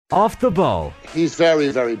Off the Ball. He's very,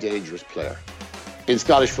 very dangerous player. In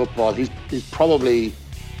Scottish football, he's probably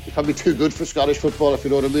too good for Scottish football, if you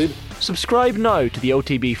know what I mean. Subscribe now to the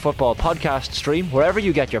OTB Football podcast stream wherever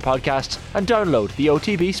you get your podcasts and download the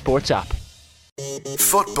OTB Sports app.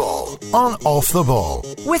 Football on Off the Ball.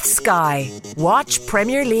 With Sky. Watch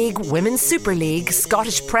Premier League, Women's Super League,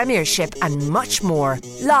 Scottish Premiership and much more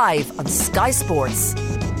live on Sky Sports.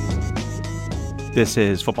 This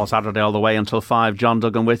is Football Saturday all the way until 5. John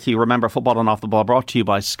Duggan with you. Remember, Football on Off the Ball brought to you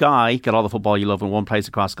by Sky. Get all the football you love in one place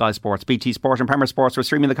across Sky Sports, BT Sport and Premier Sports. We're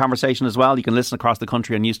streaming the conversation as well. You can listen across the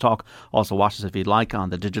country on News Talk. Also watch us if you'd like on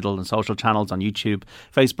the digital and social channels on YouTube,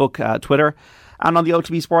 Facebook, Twitter. And on the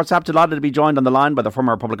OTB Sports app, delighted to be joined on the line by the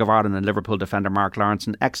former Republic of Ireland and Liverpool defender Mark Lawrence,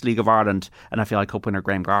 ex-League of Ireland and FAI Cup winner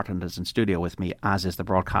Graham Gartland is in studio with me, as is the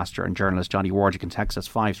broadcaster and journalist Johnny Ward. You can text us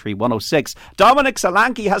 53106. Dominic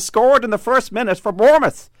Solanke has scored in the first minute for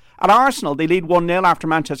Bournemouth. At Arsenal, they lead 1-0 after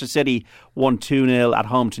Manchester City won 2-0 at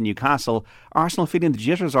home to Newcastle. Arsenal feeling the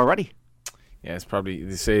jitters already? Yeah, it's probably,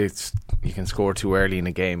 they say you can score too early in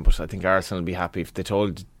a game, but I think Arsenal will be happy if they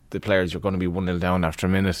told the players you're going to be 1-0 down after a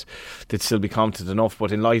minute. They'd still be confident enough.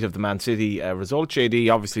 But in light of the Man City result,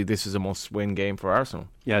 JD, obviously this is a must-win game for Arsenal.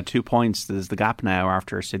 Yeah, 2 points is the gap now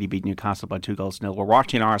after City beat Newcastle by 2-0. We're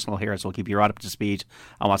watching Arsenal here, so we'll keep you right up to speed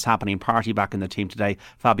on what's happening. Partey back in the team today.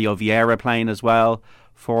 Fabio Vieira playing as well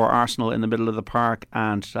for Arsenal in the middle of the park,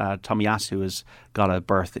 and Tomiyasu has got a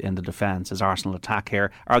berth in the defence as Arsenal attack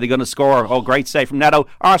here. Are they going to score? Oh, great save from Neto.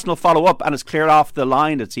 Arsenal follow up and it's cleared off the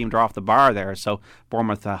line, it seemed, or off the bar there. So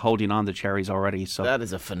Bournemouth holding on the cherries already. So that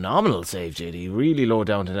is a phenomenal save, JD. Really low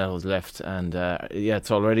down to Neto's left, and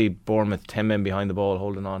it's already Bournemouth 10 men behind the ball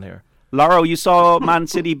holding on here. Lauro, you saw Man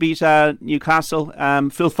City beat Newcastle.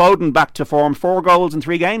 Phil Foden back to form, 4 goals in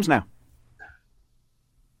 3 games now.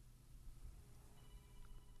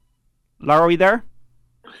 Laura, are you there?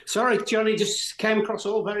 Sorry, Johnny, just came across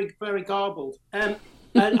all very, very garbled. And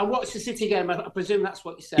I watched the City game. I presume that's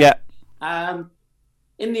what you said. Yeah.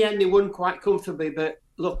 In the end, they won quite comfortably. But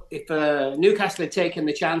look, if Newcastle had taken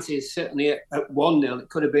the chances, certainly at 1-0, it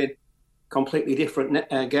could have been a completely different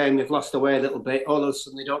game. They've lost away a little bit. All of a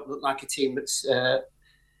sudden, they don't look like a team that's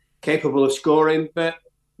capable of scoring. But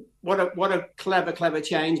what a clever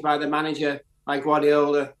change by the manager, by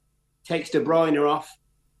Guardiola. Takes De Bruyne off.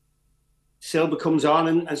 Silva comes on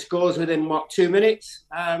and scores within 2 minutes.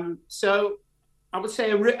 So I would say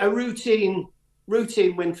a routine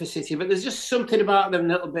win for City, but there's just something about them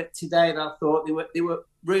a little bit today that I thought they were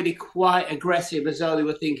really quite aggressive, as though they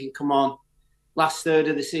were thinking, come on, last third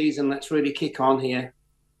of the season, let's really kick on here.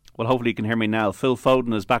 Well, hopefully you can hear me now. Phil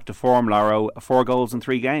Foden is back to form, Lauro. 4 goals in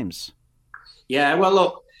 3 games. Yeah, well,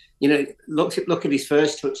 look, look at his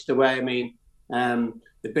first touch away. I mean,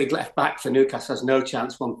 the big left back for Newcastle has no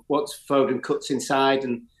chance once Foden cuts inside,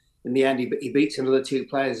 and in the end he beats another 2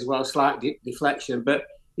 players as well. Slight deflection, but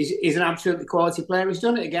he's an absolutely quality player. He's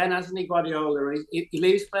done it again, hasn't he, Guardiola? He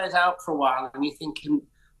leaves players out for a while, and you're thinking,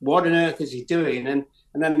 what on earth is he doing? And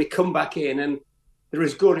then they come back in, and they're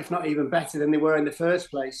as good, if not even better, than they were in the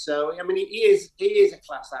first place. So I mean, he is a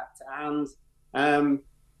class actor, and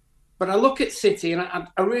but I look at City, and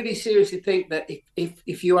I really seriously think that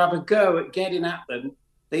if you have a go at getting at them,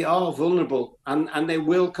 they are vulnerable and they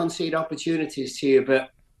will concede opportunities to you.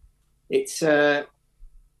 But it's the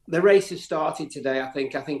race has started today. I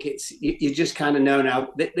think it's you just kind of know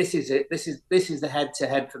now. This is it. This is the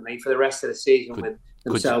head-to-head for me for the rest of the season with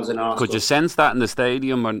themselves and Arsenal. Could you sense that in the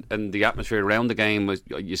stadium and the atmosphere around the game?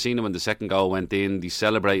 You seen them when the second goal went in. They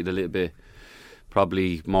celebrated a little bit,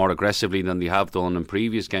 probably more aggressively than they have done in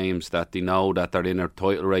previous games. That they know that they're in a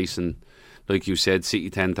title race, and like you said, City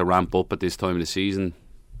tend to ramp up at this time of the season.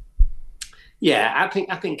 Yeah, I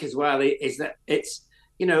think as well is that it's,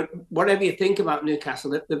 whatever you think about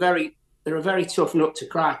Newcastle, they're a very tough nut to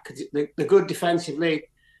crack because they're good defensively.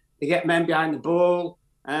 They get men behind the ball.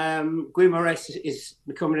 Guimaraes is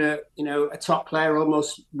becoming a top player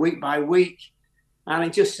almost week by week, and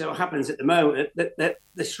it just so happens at the moment that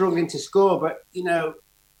they're struggling to score. But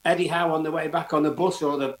Eddie Howe on the way back on the bus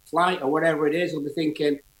or the flight or whatever it is will be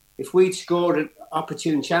thinking, if we'd scored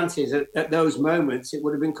opportune chances at those moments, it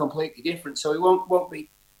would have been completely different. So we won't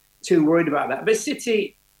be too worried about that. But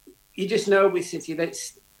City, you just know with City that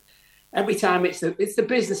every time it's the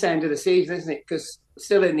business end of the season, isn't it? Because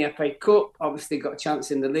still in the FA Cup, obviously got a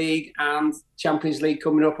chance in the league and Champions League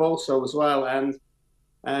coming up also as well. And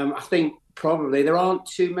I think probably there aren't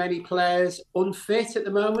too many players unfit at the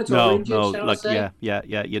moment or injured, shall I say? Yeah.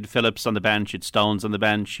 You had Phillips on the bench, you had Stones on the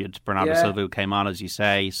bench, you had Bernardo Silva who came on, as you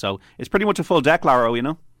say. So it's pretty much a full deck, Lauro,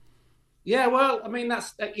 Yeah, well, I mean,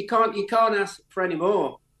 you can't ask for any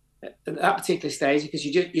more. at that particular stage, because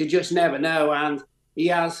you just never know. And he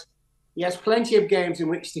has plenty of games in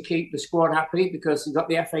which to keep the squad happy, because he's got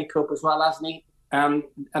the FA Cup as well, hasn't he? And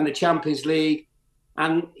the Champions League.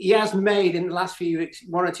 And he has made in the last few weeks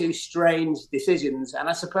one or two strange decisions. And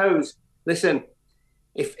I suppose, listen,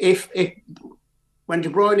 if when De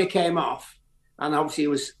Bruyne came off, and obviously he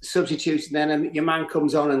was substituted then, and your man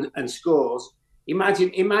comes on and scores,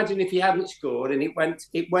 imagine if he hadn't scored and it went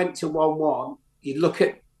to 1-1, you'd look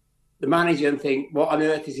at the manager and think, what on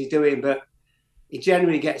earth is he doing? But he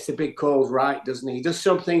generally gets the big calls right, doesn't he? He does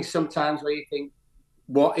something sometimes where you think,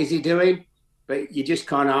 what is he doing? But you just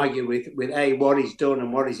can't argue with what he's done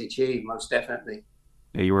and what he's achieved, most definitely.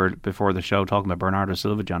 Yeah, you were before the show talking about Bernardo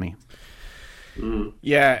Silva, Johnny.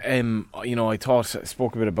 Yeah, I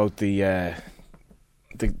spoke a bit about the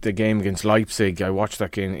game against Leipzig. I watched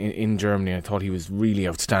that game in Germany. I thought he was really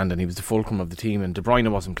outstanding. He was the fulcrum of the team, and De Bruyne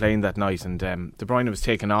wasn't playing that night, and De Bruyne was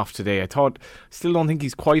taken off today. Still don't think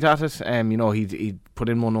he's quite at it. He put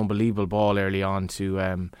in one unbelievable ball early on to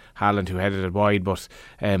Haaland, who headed it wide, but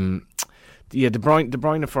De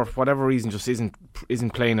Bruyne for whatever reason just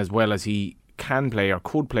isn't playing as well as he can play, or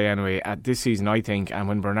could play anyway, at this season, I think. And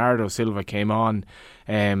when Bernardo Silva came on,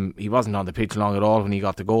 he wasn't on the pitch long at all when he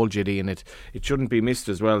got the goal, Jiddy, and it shouldn't be missed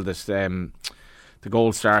as well that the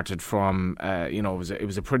goal started from it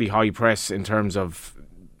was a pretty high press in terms of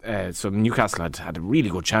so Newcastle had a really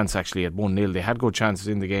good chance actually at 1-0. They had good chances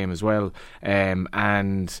in the game as well,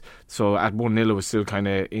 and so at 1-0 it was still kind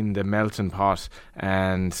of in the melting pot,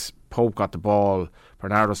 and Pope got the ball.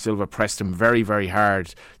 Bernardo Silva pressed him very, very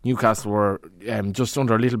hard. Newcastle were just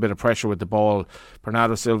under a little bit of pressure with the ball.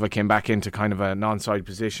 Bernardo Silva came back into kind of a non-side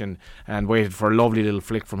position and waited for a lovely little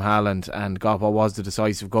flick from Haaland and got what was the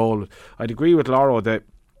decisive goal. I'd agree with Lauro that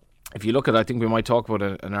if you look at, I think we might talk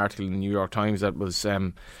about an article in the New York Times that was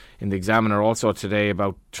in the Examiner also today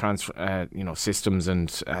about systems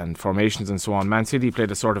and formations and so on. Man City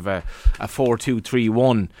played a sort of a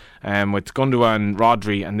 4-2-3-1 with Gundogan,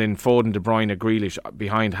 Rodri, and then Foden, De Bruyne, Grealish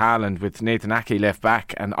behind Haaland with Nathan Ake left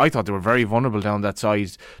back. And I thought they were very vulnerable down that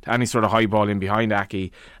side to any sort of high ball in behind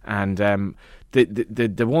Ake. And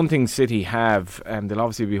the one thing City have, and they'll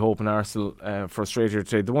obviously be hoping Arsenal frustrated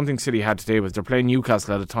today, the one thing City had today was they're playing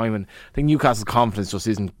Newcastle at a time, and I think Newcastle's confidence just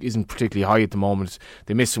isn't particularly high at the moment.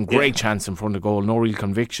 They missed some great chance in front of goal, no real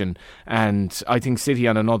conviction, and I think City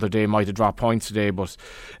on another day might have dropped points today, but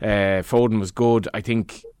Foden was good. I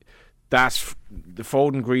think that the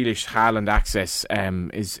Foden, Grealish, Haaland access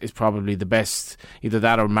is probably the best, either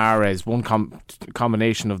that or Mahrez, one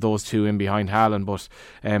combination of those two in behind Haaland, but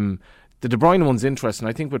the De Bruyne one's interesting.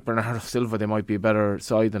 I think with Bernardo Silva they might be a better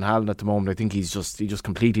side than Haaland at the moment. I think he just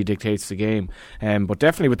completely dictates the game. But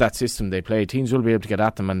definitely with that system they play, teams will be able to get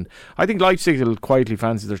at them, and I think Leipzig will quietly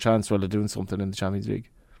fancy their chance while they're doing something in the Champions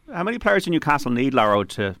League. How many players do Newcastle need, Lauro,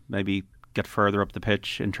 to maybe get further up the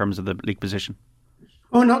pitch in terms of the league position?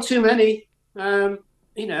 Oh, not too many.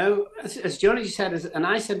 As Johnny said, and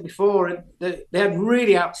I said before, they had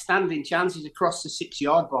really outstanding chances across the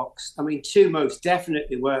 6-yard box. I mean, two most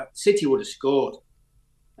definitely were City would have scored.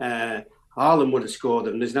 Haaland would have scored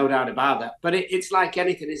them. There's no doubt about that. But it's like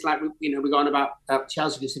anything. It's like we're going about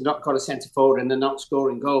Chelsea because they've not got a centre forward and they're not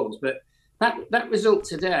scoring goals. But that result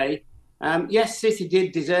today, yes, City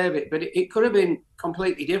did deserve it, but it could have been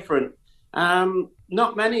completely different.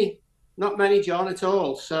 Not many, John, at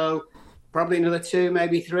all. So probably another 2,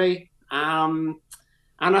 maybe 3. And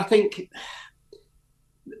I think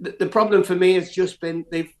the problem for me has just been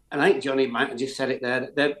and I think Johnny might have just said it there.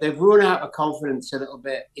 They've run out of confidence a little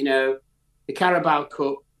bit. The Carabao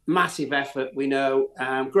Cup, massive effort. We know,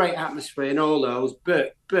 great atmosphere and all those.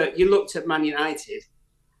 But you looked at Man United,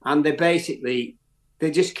 and they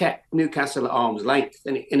just kept Newcastle at arm's length,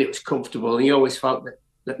 and it was comfortable. And you always felt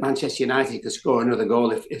that Manchester United could score another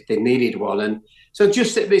goal if they needed one. And so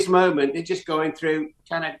just at this moment, they're just going through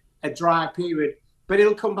kind of a dry period. But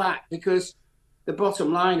it'll come back, because the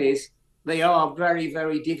bottom line is they are very,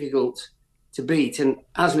 very difficult to beat. And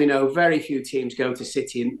as we know, very few teams go to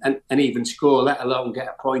City and even score, let alone get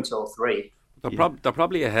a point or 3. They're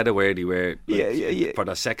probably ahead of where they were for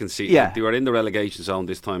the second season. Yeah. They were in the relegation zone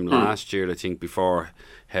this time last year, I think, before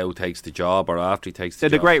Howe takes the job or after he takes the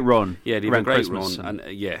job. They had a great run. Yeah, they had a great run. And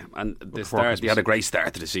they had a great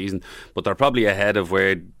start to the season. But they're probably ahead of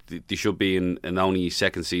where they should be in only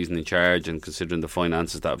second season in charge, and considering the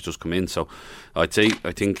finances that have just come in. So I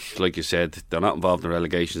think, like you said, they're not involved in the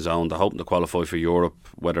relegation zone. They're hoping to qualify for Europe,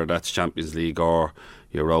 whether that's Champions League or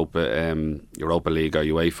Europa League or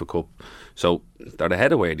UEFA Cup. So they're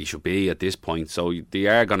ahead of where they should be at this point. So they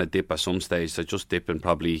are going to dip at some stage. They're just dipping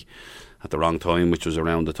probably at the wrong time, which was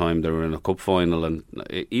around the time they were in a cup final. And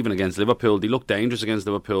even against Liverpool, they looked dangerous against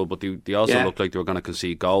Liverpool, but they also looked like they were going to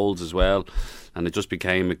concede goals as well. And it just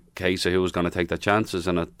became a case of who was going to take their chances.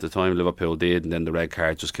 And at the time, Liverpool did, and then the red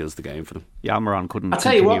card just kills the game for them. Yeah, Almiron couldn't. I'll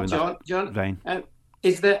tell you what, John,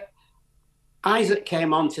 is that Isaac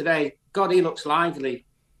came on today. God, he looks lively.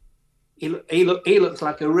 He looks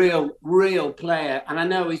like a real player. And I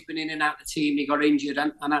know he's been in and out of the team. He got injured,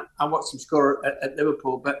 and I watched him score at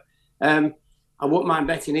Liverpool, but. I wouldn't mind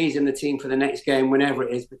betting he's in the team for the next game, whenever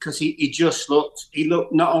it is, because he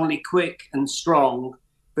looked not only quick and strong,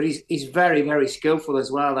 but he's very, very skillful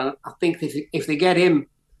as well. And I think if they get him,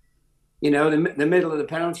 the middle of the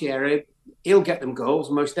penalty area, he'll get them goals,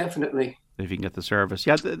 most definitely. If you can get the service.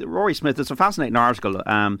 Yeah, Rory Smith, it's a fascinating article.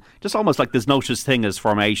 Just almost like there's no such thing as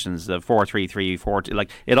formations, the 4-3-3, 4-2, like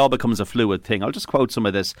it all becomes a fluid thing. I'll just quote some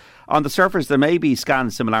of this. On the surface, there may be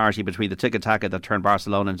scant similarity between the tiki-taka that turned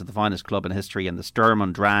Barcelona into the finest club in history and the Sturm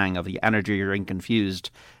und Drang of the energy drink-infused,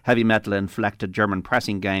 heavy metal-inflected German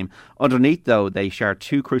pressing game. Underneath, though, they share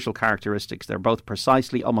two crucial characteristics. They're both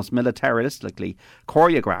precisely, almost militaristically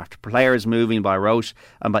choreographed, players moving by rote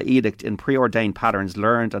and by edict in preordained patterns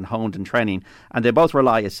learned and honed in training. And they both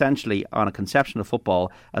rely essentially on a conception of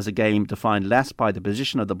football as a game defined less by the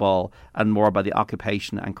position of the ball and more by the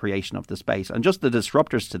occupation and creation of the space. And just the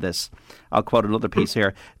disruptors to this, I'll quote another piece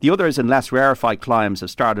here. The others in less rarefied climes have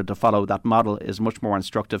started to follow that model is much more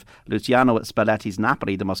instructive. Luciano Spalletti's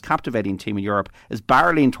Napoli, the most captivating team in Europe, is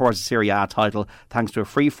barreling towards the Serie A title thanks to a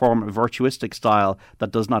free-form, virtuistic style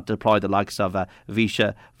that does not deploy the likes of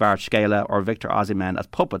Visca Kvaratskhelia or Victor Osimhen as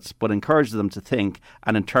puppets, but encourages them to think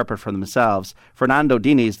and interpret for themselves. Fernando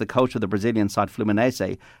Diniz, the coach of the Brazilian side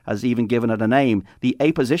Fluminense, has even given it a name, the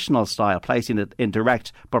apositional style, placing it in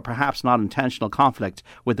direct but perhaps not intentional conflict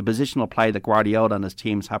with the positional play that Guardiola and his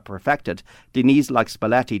teams have perfected. Diniz, like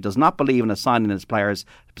Spalletti, does not believe in assigning his players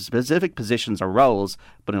specific positions or roles,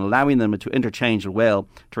 but in allowing them to interchange at will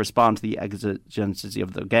to respond to the exigencies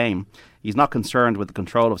of the game. He's not concerned with the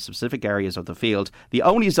control of specific areas of the field. The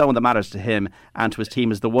only zone that matters to him and to his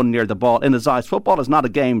team is the one near the ball. In his eyes, football is not a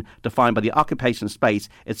game defined by the occupation of space.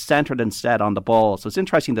 It's centred instead on the ball. So it's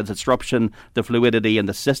interesting, the disruption, the fluidity and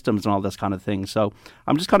the systems and all this kind of thing. So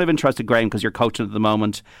I'm just kind of interested, Graham, because you're coaching at the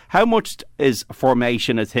moment. How much is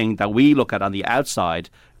formation a thing that we look at on the outside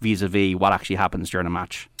vis-a-vis what actually happens during a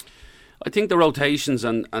match? I think the rotations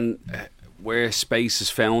and where space is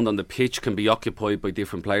found on the pitch can be occupied by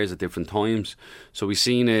different players at different times. So we've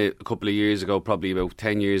seen it a couple of years ago, probably about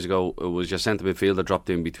 10 years ago, it was your centre midfielder dropped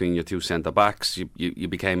in between your two centre backs. You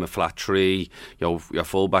became a flat three, your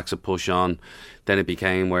full backs a push on. Then it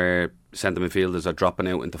became where centre midfielders are dropping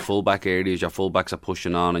out into full back areas, your full backs are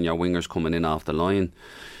pushing on and your wingers coming in off the line.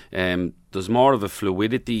 There's more of a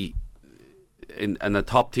fluidity and the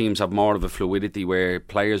top teams have more of a fluidity where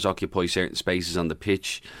players occupy certain spaces on the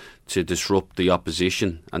pitch to disrupt the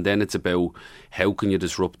opposition, and then it's about how can you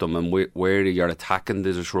disrupt them and where you're attacking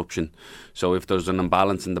the disruption. So if there's an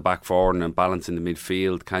imbalance in the back four and an imbalance in the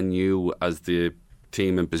midfield, can you as the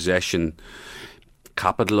team in possession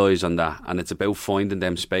capitalise on that? And it's about finding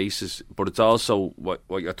them spaces, but it's also what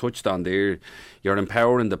you touched on there, you're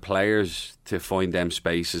empowering the players to find them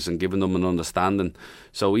spaces and giving them an understanding.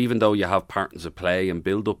 So even though you have patterns of play and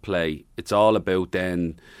build up play, it's all about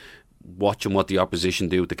then watching what the opposition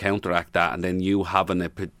do to counteract that, and then you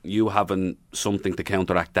having something to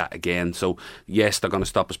counteract that again. So yes, they're going to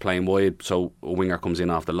stop us playing wide, so a winger comes in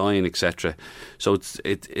off the line, etc. So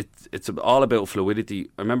it's all about fluidity.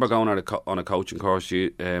 I remember going on a coaching course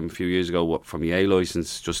a few years ago from the A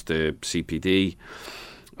licence, just the CPD,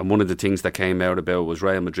 and one of the things that came out about was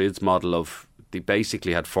Real Madrid's model of they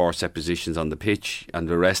basically had 4 set positions on the pitch, and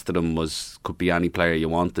the rest of them could be any player you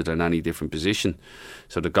wanted in any different position.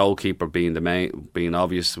 So the goalkeeper being the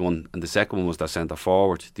obvious one, and the second one was their centre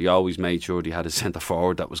forward. They always made sure they had a centre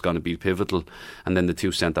forward that was going to be pivotal, and then the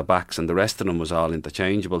 2 centre backs, and the rest of them was all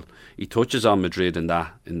interchangeable. He touches on Madrid in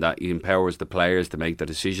that he empowers the players to make the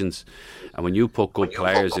decisions, and when you put good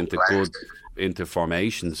players into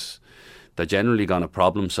formations, they're generally going to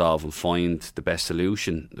problem solve and find the best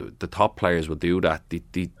solution. The top players will do that.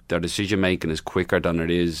 Their decision making is quicker than it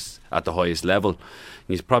is at the highest level. And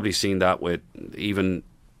you've probably seen that with even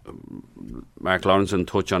Mark Lawrence and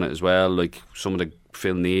touch on it as well. Like some of the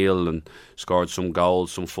Phil Neal and scored some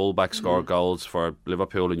goals, some fullbacks scored goals for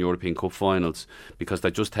Liverpool in European Cup finals because they're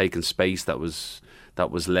just taking space that was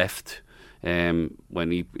left.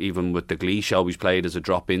 When even with the Dalglish always played as a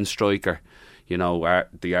drop-in striker. You know,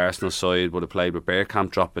 the Arsenal side would have played with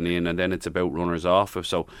Bergkamp dropping in, and then it's about runners off.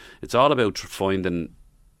 So it's all about finding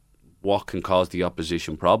what can cause the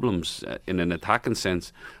opposition problems in an attacking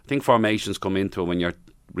sense. I think formations come into it when you're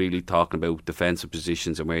really talking about defensive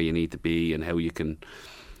positions and where you need to be and how you can,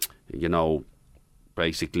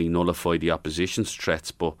 basically nullify the opposition's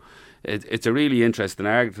threats. But it's a really interesting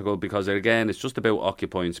article because, again, it's just about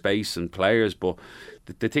occupying space and players. But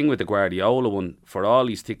the thing with the Guardiola one, for all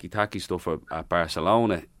his ticky-tacky stuff at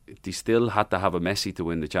Barcelona, they still had to have a Messi to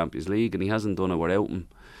win the Champions League, and he hasn't done it without him.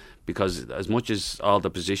 Because as much as all the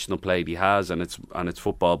positional play he has, and it's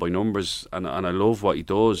football by numbers, and I love what he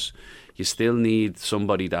does, you still need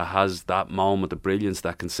somebody that has that moment of brilliance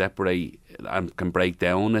that can separate and can break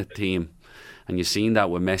down a team. And you've seen that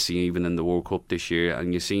with Messi even in the World Cup this year,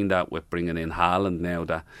 and you've seen that with bringing in Haaland now,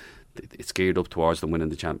 that it's geared up towards them winning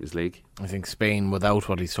the Champions League. I think Spain, without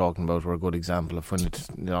what he's talking about, were a good example of when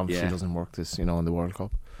it obviously doesn't work this, in the World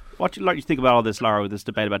Cup. What do you think about all this, Lara, with this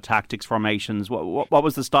debate about tactics, formations? What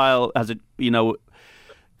was the style, as it,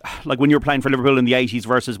 like when you were playing for Liverpool in the 80s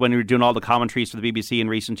versus when you were doing all the commentaries for the BBC in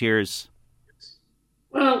recent years?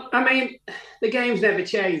 Well, I mean, the game's never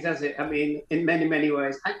changed, has it? I mean, in many, many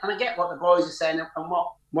ways. And I get what the boys are saying and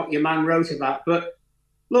what your man wrote about. But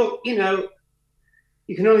look, you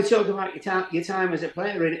can only talk about your time as a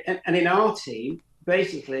player. And in our team,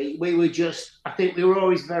 basically, I think we were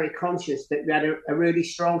always very conscious that we had a really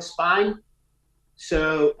strong spine.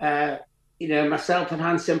 So, myself and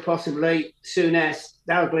Hansen, possibly, Souness,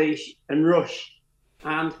 Dalglish and Rush.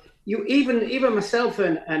 And even myself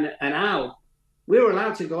and Al, we were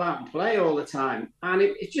allowed to go out and play all the time. And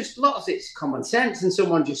it's just lots, it's common sense, and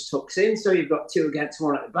someone just tucks in. So you've got 2 against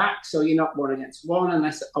 1 at the back. So you're not 1 against 1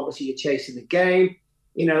 unless obviously you're chasing the game.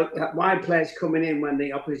 Wide players coming in when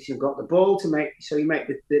the opposition got the ball you make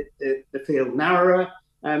the field narrower.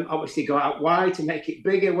 Obviously go out wide to make it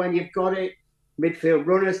bigger when you've got it. Midfield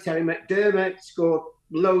runners, Terry McDermott scored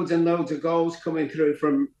loads and loads of goals coming through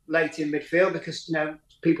from late in midfield because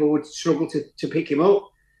people would struggle to pick him up.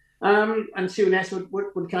 And Souness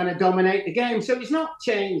would kind of dominate the game. So it's not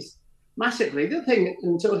changed massively. The other thing,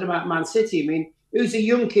 I'm talking about Man City, I mean, who's a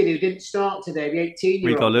young kid who didn't start today, the 18-year-old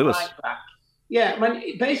Rico Lewis. Right back. Yeah,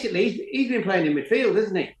 basically he's been playing in midfield,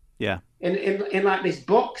 isn't he? Yeah. In like this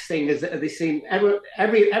box thing, as they seem every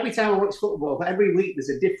time I watch football, every week there's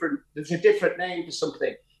a different name for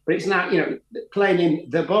something. But it's now playing in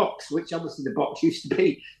the box, which obviously the box used to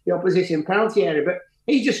be the opposition penalty area. But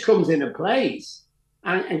he just comes in and plays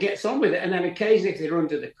and gets on with it. And then occasionally, if they're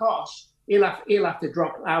under the cosh, he'll have to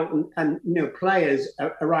drop out and players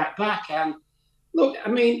are right back. And look, I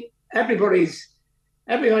mean, everybody's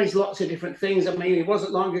lots of different things. I mean, it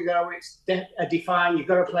wasn't long ago, it's a define, you've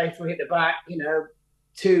got to play 3 at the back,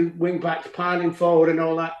 2 wing backs piling forward and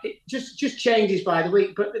all that. It just changes by the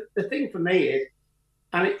week. But the thing for me is,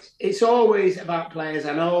 and it's always about players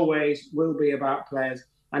and always will be about players.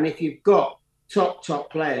 And if you've got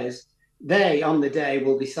top players, they on the day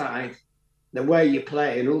will decide the way you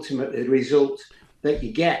play and ultimately the result that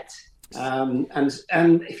you get. And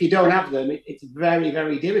if you don't have them, it's very,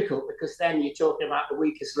 very difficult because then you're talking about the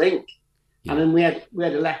weakest link. Yeah. And then we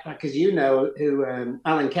had a left back, as you know, who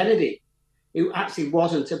Alan Kennedy, who actually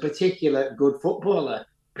wasn't a particular good footballer.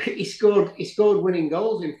 He scored winning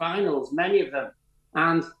goals in finals, many of them,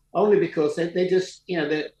 and only because they just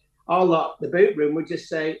the boot room would just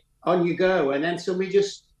say on you go, and then somebody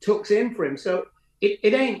just tucks in for him. So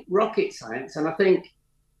it ain't rocket science, and I think,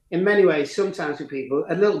 in many ways, sometimes with people,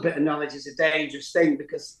 a little bit of knowledge is a dangerous thing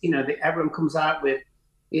because, everyone comes out with,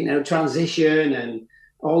 transition and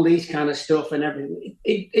all these kind of stuff and everything.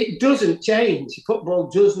 It doesn't change. Football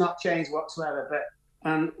does not change whatsoever.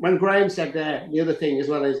 But when Graham said there, the other thing as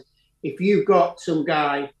well is, if you've got some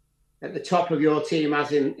guy at the top of your team,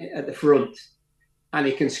 as in at the front, and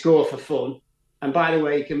he can score for fun, and by the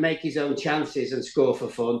way, he can make his own chances and score for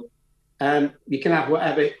fun, you can have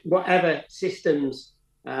whatever systems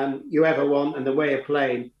you ever want and the way of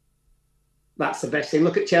playing. That's the best thing.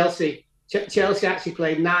 Look at Chelsea. Chelsea actually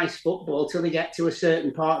played nice football till they get to a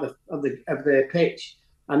certain part of the pitch,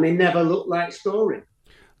 and they never look like scoring.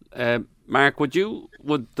 Mark, would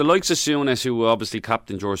the likes of Souness, who obviously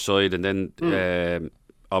captained your side, and then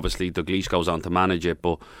obviously Dalglish goes on to manage it,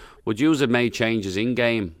 but would you have made changes in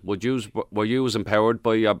game? Were you empowered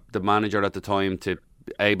by the manager at the time to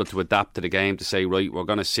able to adapt to the game, to say, right, we're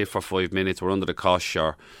going to sit for 5 minutes, we're under the cosh,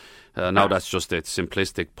 or now that's just a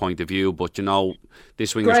simplistic point of view, but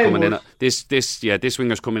this winger's coming in. This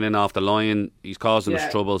winger's coming in off the line. He's causing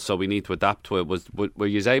us trouble, so we need to adapt to it. Were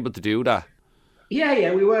you able to do that?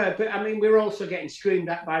 Yeah, we were. But I mean, we were also getting screamed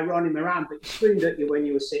at by Ronnie Moran, but he screamed at you when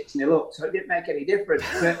you were 6-0 up, so it didn't make any difference.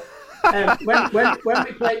 But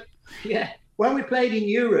when we played in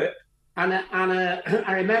Europe,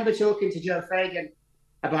 I remember talking to Joe Fagan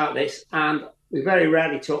about this, and we very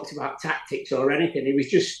rarely talked about tactics or anything. It was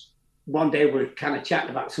just one day we were kind of chatting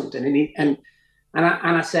about something, and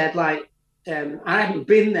I said, like, I haven't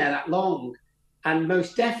been there that long, and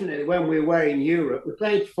most definitely when we were in Europe, we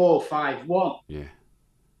played 4-5-1. Yeah.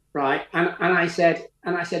 Right. And I said,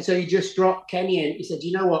 so you just dropped Kenny in? He said,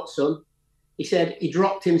 you know what, son? He said he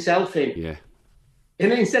dropped himself in. Yeah.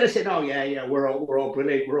 And instead of saying, oh yeah, we're all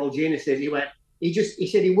brilliant, we're all geniuses, he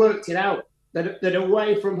said he worked it out that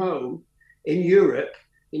away from home in Europe,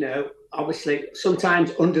 obviously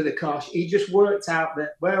sometimes under the cosh, he just worked out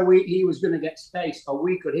that where he was going to get space or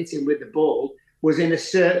we could hit him with the ball was in a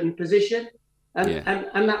certain position.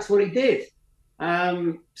 And that's what he did.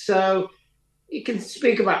 So you can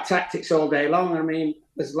speak about tactics all day long. I mean,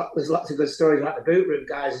 there's lots of good stories about the boot room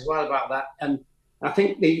guys as well about that. And I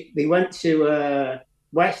think they went to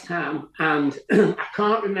West Ham, and I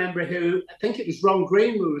can't remember who. I think it was Ron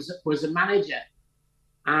Green who was the manager.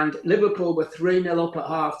 And Liverpool were 3-0 up at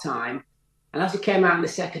half time. And as it came out in the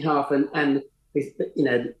second half, and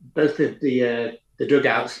both of the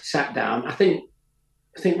dugouts sat down, I think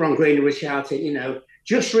Ron Green was shouting,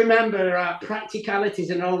 just remember practicalities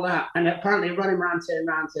and all that. And apparently Ronnie Moran turned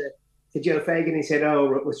around to Joe Fagan and said,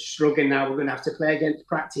 oh, we're struggling now. We're going to have to play against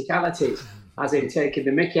practicalities, as in taking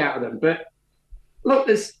the mickey out of them. But look,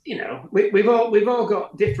 there's, we've all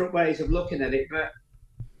got different ways of looking at it, but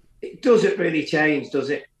it doesn't really change, does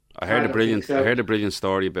it? I heard a brilliant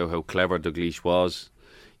story about how clever Dalglish was.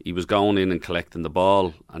 He was going in and collecting the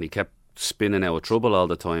ball, and he kept spinning out of trouble all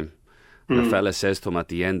the time. And the fella says to him at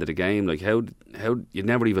the end of the game, like, how you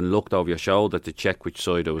never even looked over your shoulder to check which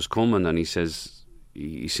side it was coming. And he says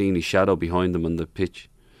he seen his shadow behind him on the pitch.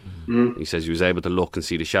 He says he was able to look and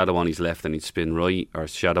see the shadow on his left and he'd spin right, or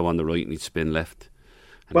shadow on the right and he'd spin left.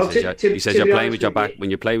 And well, he says you're playing with your back. When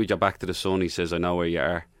you play with your back to the sun, he says, I know where you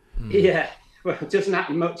are. Yeah, well, it doesn't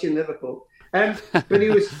happen much in Liverpool. But he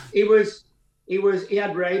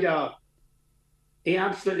had radar. He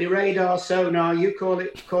absolutely radar, sonar, you call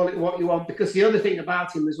it what you want. Because the other thing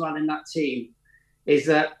about him as well in that team is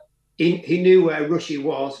that he knew where Rushy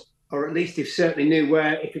was, or at least he certainly knew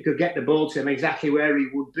where, if he could get the ball to him, exactly where he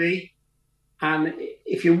would be. And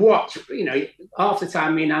if you watch, half the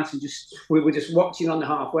time me and Anton we were just watching on the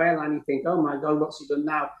halfway line, you think, oh my God, what's he done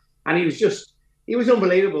now? And he was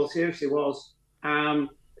unbelievable, seriously was. And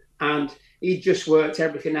he just worked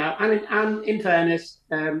everything out. And in fairness,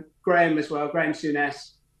 Graham as well, Graham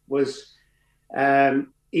Souness was,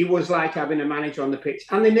 he was like having a manager on the pitch.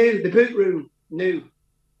 And they knew, the boot room knew,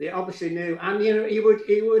 they obviously knew. And,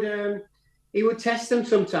 he would test them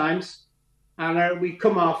sometimes. And we'd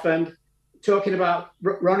come off and talking about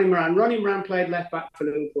Ronnie Moran. Ronnie Moran played left back for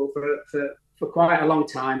Liverpool for quite a long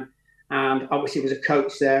time. And obviously was a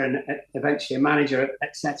coach there and eventually a manager,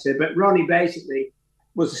 etc. But Ronnie basically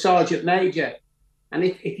was a sergeant major. And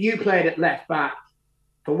if you played at left back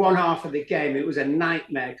for one half of the game, it was a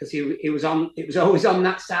nightmare because it was always on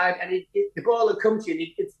that side. And the ball would come to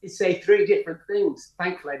you and he'd say three different things.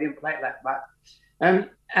 Thankfully, I didn't play at left back. And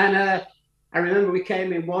I remember we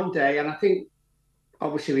came in one day and I think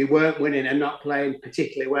obviously we weren't winning and not playing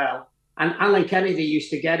particularly well. And Alan Kennedy used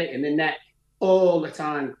to get it in the neck all the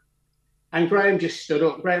time. And Graham just stood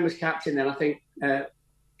up. Graham was captain then. I think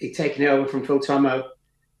he'd taken it over from Phil Tomo.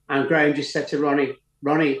 And Graham just said to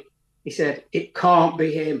Ronnie, he said, it can't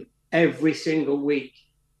be him every single week.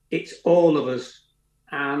 It's all of us.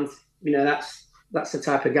 And, that's the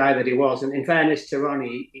type of guy that he was. And in fairness to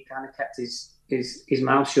Ronnie, he kind of kept his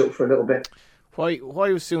mouth shut for a little bit. Why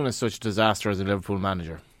was Souness such a disaster as a Liverpool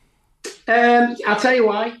manager? I'll tell you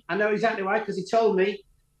why. I know exactly why, because he told me,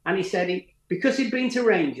 and he said because he'd been to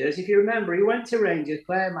Rangers, if you remember, he went to Rangers,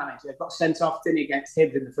 player manager, got sent off, didn't he, against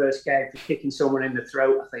Hibs in the first game for kicking someone in the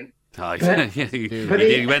throat, I think.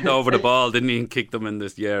 He went over the ball, didn't he, and kicked them in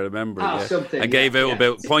this. Yeah, I remember. Something. And gave out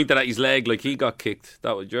pointed at his leg like he got kicked.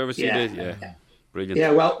 Did you ever see this? Yeah. Brilliant.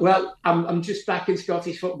 Yeah, well, I'm just back in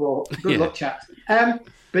Scottish football. Good luck, chaps.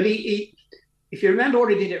 But he, if you remember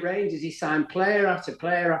what he did at Rangers, he signed player after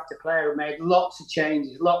player after player and made lots of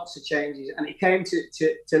changes. And he came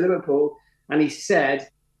to Liverpool and he said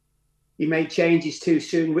he made changes too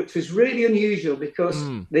soon, which was really unusual because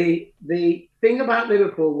the thing about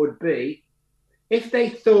Liverpool would be if they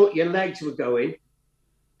thought your legs were going,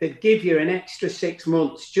 they'd give you an extra 6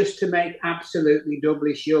 months just to make absolutely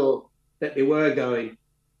doubly sure that they were going.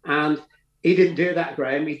 And he didn't do that,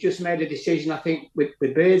 Graham. He just made a decision, I think, with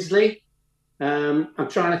Beardsley. I'm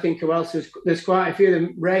trying to think who else. There's quite a few of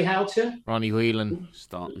them. Ray Houghton. Ronnie Whelan.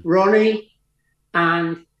 Staunton. Ronnie.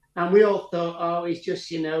 And And we all thought, oh, he's just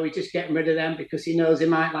getting rid of them because he knows they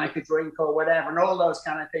might like a drink or whatever, and all those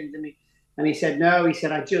kind of things. And he said, no, he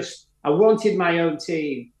said, I wanted my own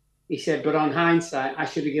team. He said, but on hindsight, I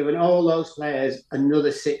should have given all those players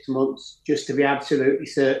another 6 months just to be absolutely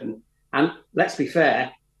certain. And let's be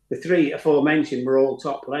fair, the three aforementioned were all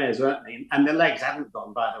top players, weren't they? And the legs hadn't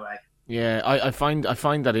gone, by the way. Yeah, I find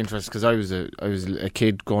that interesting because I was a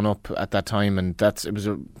kid growing up at that time, and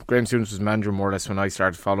Graham Souness was manager more or less when I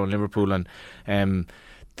started following Liverpool, and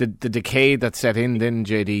the decay that set in then,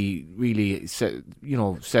 JD, really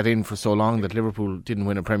set in for so long that Liverpool didn't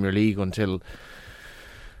win a Premier League until,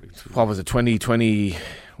 what was it, 2021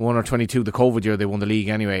 or 22, the COVID year they won the league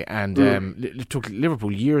anyway, and it took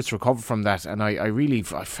Liverpool years to recover from that. And I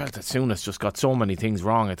felt that Souness just got so many things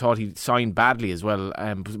wrong. I thought he signed badly as well,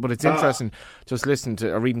 but it's interesting just listening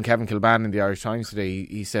to reading Kevin Kilbane in the Irish Times today.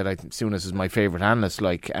 He said Souness is my favourite analyst,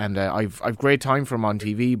 and I've great time for him on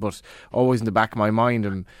TV, but always in the back of my mind,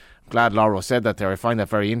 and I'm glad Lauro said that there. I find that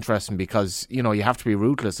very interesting because you have to be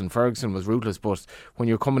ruthless, and Ferguson was ruthless, but when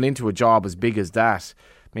you're coming into a job as big as that,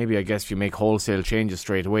 maybe I guess if you make wholesale changes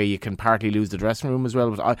straight away, you can partly lose the dressing room as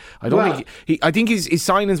well. But I think his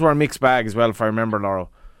signings were a mixed bag as well, if I remember, Lauro.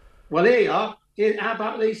 Well, there you are. How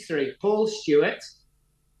about these three? Paul Stewart.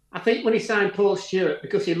 I think when he signed Paul Stewart,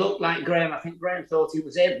 because he looked like Graham, I think Graham thought he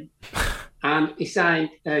was him. And he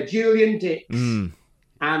signed Julian Dix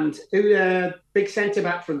and big centre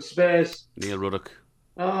back from Spurs, Neil Ruddock.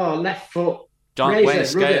 Oh, left foot.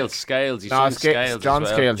 Scales. John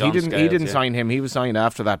Scales. He didn't sign him. He was signed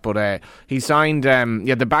after that, but he signed.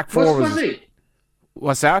 The back four was he?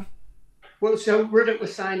 What's that? Well, so Ruddock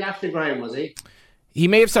was signed after Graham, was he? He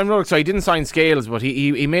may have signed Ruddock, so he didn't sign Scales, but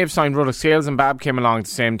he may have signed Ruddock. Scales and Babb came along at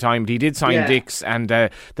the same time, but he did sign Dix, and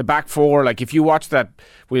the back four. Like if you watch that,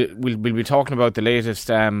 we'll be talking about the latest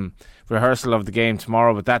rehearsal of the game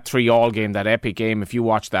tomorrow, but that 3-3 game, that epic game, if you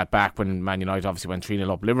watch that back when Man United obviously went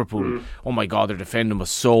 3-0 up Liverpool, oh my God, their defending was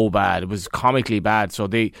so bad. It was comically bad. So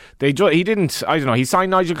he didn't, I don't know, he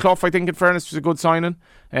signed Nigel Clough, I think, in fairness, was a good signing.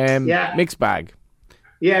 Mixed bag.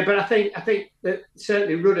 Yeah, but I think that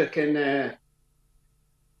certainly Ruddock and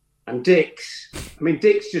Dix, I mean,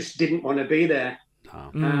 Dix just didn't want to be there.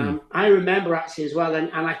 I remember actually as well,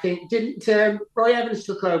 and I think, didn't Roy Evans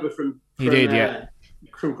took over from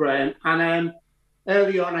from Graham, and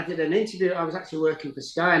early on I did an interview. I was actually working for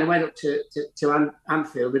Sky, and I went up to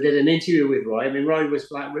Anfield. I did an interview with Roy. I mean, Roy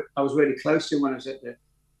was I was really close to him when I was at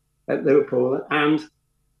Liverpool, and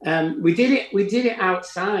we did it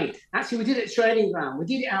outside. Actually, we did it at training ground. We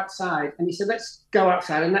did it outside, and he said, "Let's go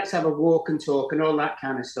outside and let's have a walk and talk and all that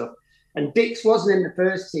kind of stuff." And Dix wasn't in the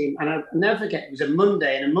first team, and I'll never forget. It was a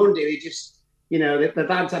Monday, and a Monday they just, the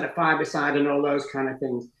lads had a five-a-side and all those kind of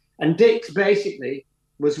things. And Dix basically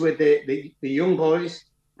was with the young boys,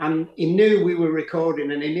 and he knew we were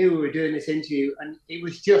recording, and he knew we were doing this interview, and he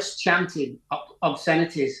was just chanting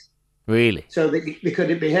obscenities. Really? So that they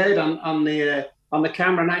could be heard on the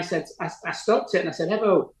camera. And I said, I stopped it, and I said,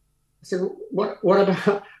 Evo, I said, what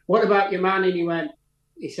about your man? And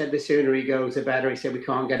he said, the sooner he goes, the better. He said, we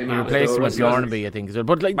can't get him out. He replaced him with Bjornaby, I think.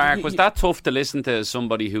 But Mark, was that tough to listen to as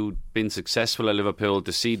somebody who'd been successful at Liverpool,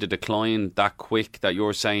 to see the decline that quick, that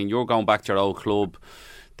you're saying you're going back to your old club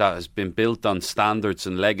that has been built on standards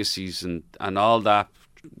and legacies and all that,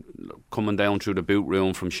 coming down through the boot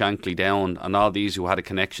room from Shankly down, and all these who had a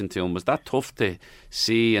connection to him? Was that tough to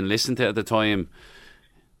see and listen to at the time?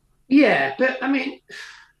 Yeah, but I mean,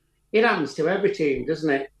 it happens to every team, doesn't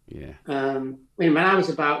it? Yeah. I mean, when I was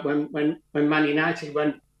about when Man United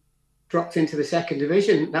dropped into the second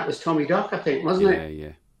division, that was Tommy Dock, I think, wasn't it?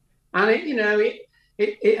 Yeah. And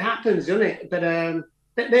it happens, doesn't it?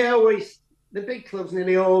 But they always, the big clubs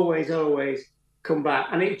nearly always come back,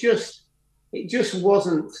 and it just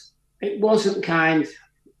wasn't kind.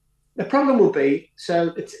 The problem will be,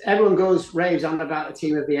 so everyone raves on about the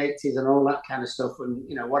team of the 80s and all that kind of stuff, and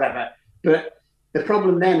whatever. But the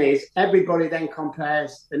problem then is everybody then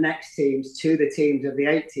compares the next teams to the teams of the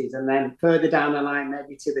 80s, and then further down the line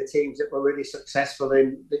maybe to the teams that were really successful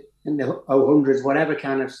in the 00s, whatever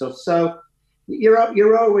kind of stuff. So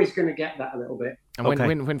you're always going to get that a little bit. And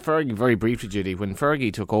when Fergie, very briefly, Judy, when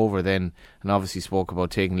Fergie took over then, and obviously spoke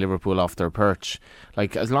about taking Liverpool off their perch,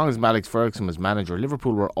 like as long as Alex Ferguson was manager,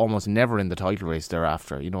 Liverpool were almost never in the title race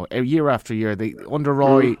thereafter. Year after year, under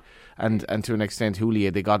Roy, and to an extent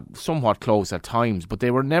Houllier, they got somewhat close at times, but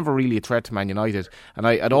they were never really a threat to Man United. And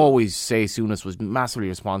I'd always say Souness was massively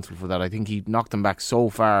responsible for that. I think he knocked them back so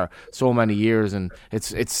far, so many years, and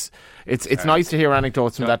it's nice to hear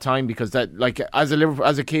anecdotes from that time, because that, like, as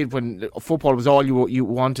a kid, when football was all you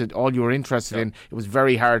wanted, all you were interested in, it was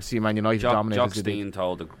very hard to see Man United dominate. Jock Stein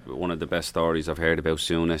told one of the best stories I've heard about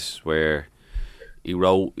Souness, where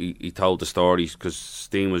he told the stories because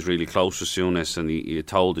Stein was really close to Souness, and he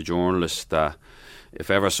told the journalist that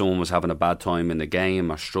if ever someone was having a bad time in the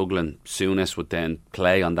game or struggling, Souness would then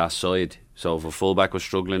play on that side. So if a fullback was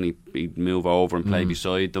struggling, he'd move over and play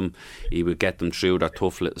beside them. He would get them through that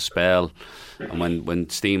tough little spell. And when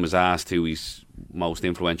Stein was asked who his most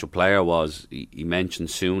influential player was, he mentioned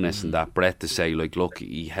Souness in that breath to say, like, look,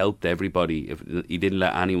 he helped everybody. He didn't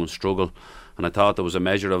let anyone struggle. And I thought there was a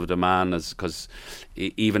measure of the man, because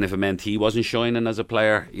even if it meant he wasn't shining as a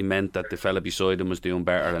player, he meant that the fella beside him was doing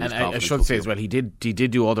better. And I should say as well, he did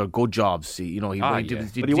do other good jobs. He won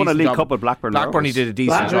a League Cup with Blackburn. Blackburn, he did a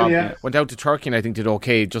decent job. Yeah. Went out to Turkey and I think did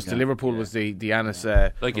okay. Just to Liverpool was the Anis.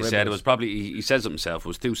 Like you said, it was probably, he says it himself, it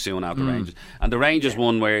was too soon after Rangers. And the Rangers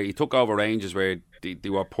one where he took over Rangers where they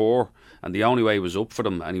were poor, and the only way was up for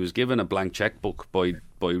them, and he was given a blank checkbook by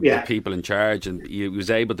the people in charge, and he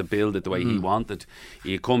was able to build it the way he wanted.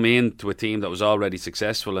 He had come into a team that was already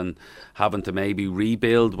successful, and having to maybe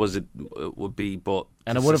rebuild would be, but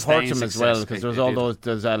and it would have hurt him as well, because there was all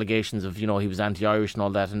those allegations of, he was anti-Irish and all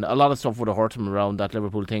that, and a lot of stuff would have hurt him around that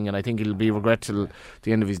Liverpool thing, and I think he'll be regret till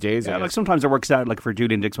the end of his days. Yeah, like sometimes it works out. Like for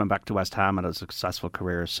Julian Dix went back to West Ham and had a successful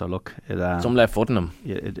career. So look, some left foot in him.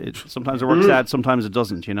 Yeah, sometimes it works out, sometimes it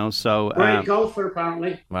doesn't. So great golfer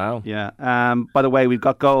apparently. Wow. Yeah. By the way, we've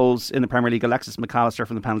got goals in the Premier League. Alexis McAllister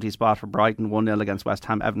from the penalty spot for Brighton, 1-0 against West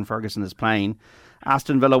Ham. Evan Ferguson is playing.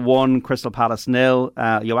 Aston Villa 1, Crystal Palace 0.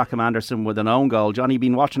 Joachim Andersen with an own goal. Johnny,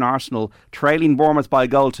 been watching Arsenal trailing Bournemouth by a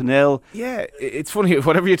goal to 0. Yeah, it's funny.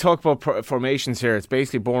 Whatever you talk about formations here, it's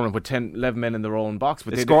basically Bournemouth with 11 men in their own box.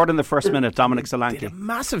 But they scored in the first minute. Dominic Solanke. They had a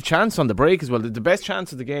massive chance on the break as well. The best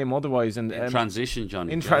chance of the game otherwise. And in transition,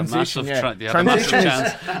 Johnny. In transition, Here's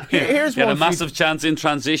one. A massive chance in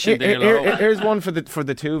transition. Here's one for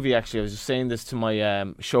the two of you. Actually, I was just saying this to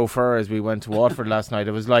my chauffeur as we went to Watford last night.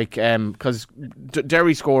 It was like because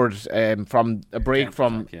Derry scored from a break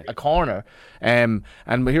from a corner, and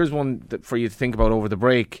here's one for you to think about over the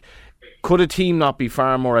break. Could a team not be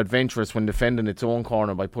far more adventurous when defending its own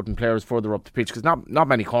corner by putting players further up the pitch? Because not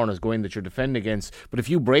many corners go in that you're defending against, but if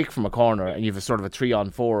you break from a corner and you have a sort of a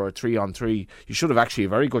 3-on-4 or a 3-on-3, you should have actually a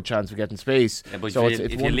very good chance of getting space. Yeah, but so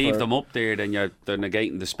if you leave them up there, then they're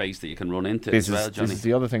negating the space that you can run into as well, Johnny. This is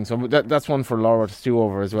the other thing. So that's one for Laura to stew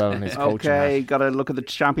over as well in his coaching. Okay, got to look at the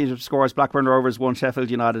championship scores. Blackburn Rovers 1,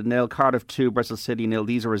 Sheffield United 0, Cardiff 2, Bristol City 0.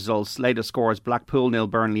 These are results. Latest scores: Blackpool 0,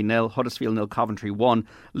 Burnley 0, Huddersfield 0, Coventry 1,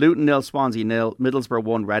 Luton 0, Swansea 0, Middlesbrough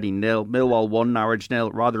 1, Reading 0, Millwall 1, Norwich 0,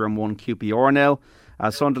 Rotherham 1, QPR 0,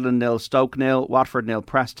 Sunderland 0, Stoke 0, Watford 0,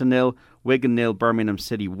 Preston 0, Wigan 0, Birmingham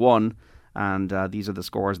City 1. And these are the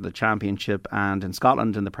scores of the Championship. And in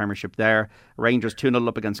Scotland, in the Premiership there, Rangers 2-0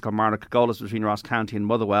 up against Kilmarnock. Goalless between Ross County and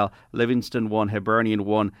Motherwell. Livingston 1, Hibernian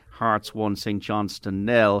 1, Hearts 1, St Johnstone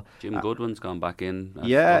 0. Jim Goodwin's gone back in as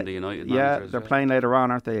Dundee United manager. They're playing later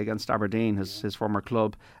on, aren't they, against Aberdeen, his former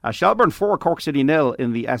club. Shelbourne 4, Cork City 0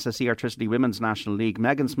 in the SSE Electricity Women's National League.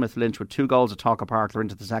 Megan Smith-Lynch with 2 goals at Talca Park. They're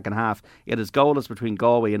into the second half. It is goalless between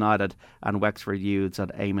Galway United and Wexford Youths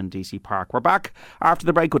at Eamon DC Park. We're back after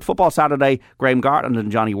the break with Football Saturday. Graham Gartland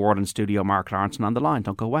and Johnny Ward in studio. Mark Lawrenson on the line.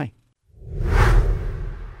 Don't go away.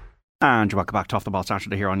 And you're welcome back to Off the Ball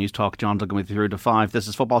Saturday here on News Talk. John Duggan with you through to 5. This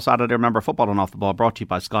is Football Saturday. Remember, football on Off the Ball brought to you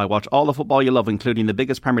by Sky. Watch all the football you love, including the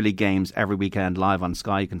biggest Premier League games every weekend live on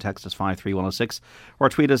Sky. You can text us 53106 or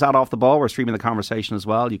tweet us at Off the Ball. We're streaming the conversation as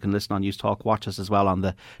well. You can listen on News Talk. Watch us as well on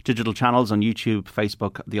the digital channels on YouTube,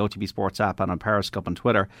 Facebook, the OTB Sports app, and on Periscope and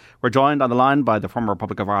Twitter. We're joined on the line by the former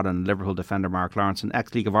Republic of Ireland Liverpool defender Mark Lawrenson,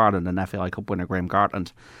 ex-League of Ireland and FAI Cup winner Graham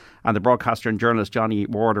Gartland, and the broadcaster and journalist Johnny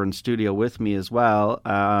Ward are in studio with me as well.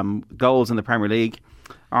 Goals in the Premier League: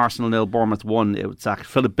 Arsenal 0, Bournemouth 1. It was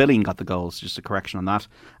Philip Billing got the goals, just a correction on that.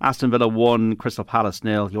 Aston Villa 1, Crystal Palace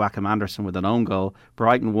 0, Joachim Andersen with an own goal.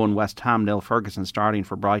 Brighton 1, West Ham 0, Ferguson starting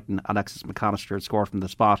for Brighton. Alexis McAllister had scored from the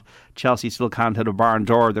spot. Chelsea still can't hit a barn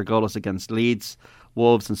door. Their goalless against Leeds.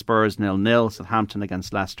 Wolves and Spurs 0-0. Southampton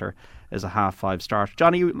against Leicester is a 5:30 start.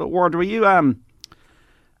 Johnny Ward, were you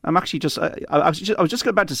I'm actually just, I was just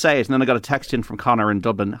about to say it, and then I got a text in from Connor in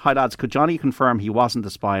Dublin. Hi lads, could Johnny confirm he wasn't a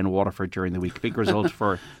spy in Waterford during the week? Big result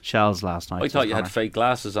for Shells last night. I thought you Connor had fake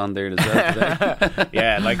glasses on there as well today.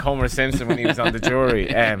 Yeah, like Homer Simpson when he was on the jury.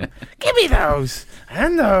 Give me those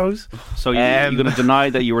and those. So you're going to deny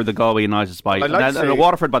that you were the Galway United spy? Like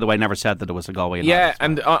Waterford, by the way, never said that it was a Galway United yeah, spy.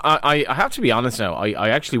 and I have to be honest now. I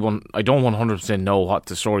actually I don't 100% know what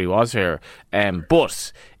the story was here.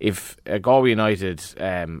 But if a Galway United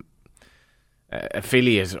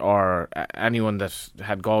affiliate or anyone that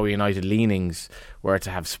had Galway United leanings were to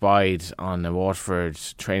have spied on a Waterford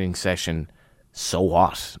training session, so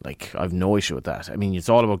what? Like, I've no issue with that. I mean, it's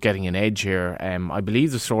all about getting an edge here. I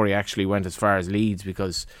believe the story actually went as far as Leeds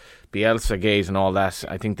because Bielsa Gate and all that.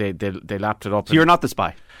 I think they lapped it up. So you're not the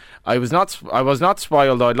spy? I was not spy,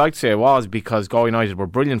 although I'd like to say I was, because Galway United were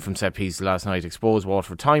brilliant from set pieces last night, exposed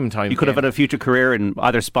Waterford time and time. You could have had a future career in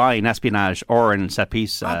either spying, espionage, or in set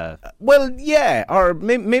piece. Well, yeah, or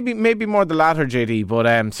maybe more the latter, JD.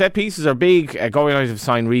 But set pieces are big. Galway United have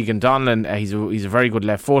signed Regan Donlan. He's a very good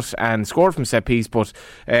left foot and scored from set piece. But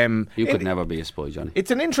you could never be a spy, Johnny.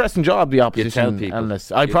 It's an interesting job, the opposition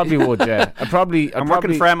analyst. I probably would. Yeah, I'm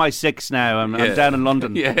working for MI6 now. I'm down in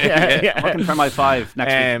London. Yeah. I'm working for MI5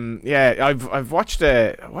 next week. Yeah, I've watched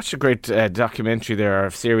a great documentary there,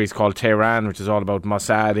 a series called Tehran, which is all about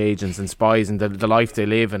Mossad agents and spies and the life they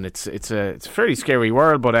live, and it's a fairly scary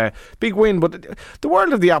world, but a big win. But the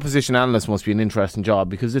world of the opposition analyst must be an interesting job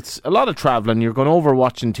because it's a lot of travelling. You're going over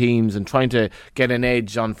watching teams and trying to get an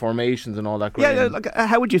edge on formations and all that. Yeah,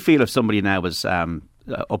 how would you feel if somebody now was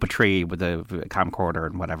up a tree with a camcorder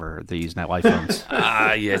and whatever they use now, iPhones?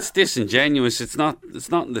 Yeah, it's disingenuous. It's not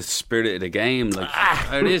in the spirit of the game. Like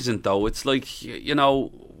it isn't though. It's like, you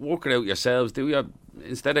know, work it out yourselves.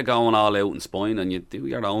 Instead of going all out and spying, and you do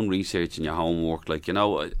your own research and your homework. Like, you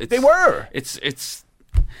know, it's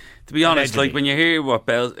to be honest, like when you hear what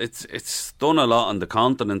Bell, it's done a lot on the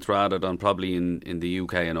continent rather than probably in the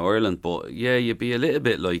UK and Ireland. But yeah, you'd be a little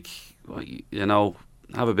bit like, you know,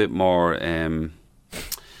 have a bit more.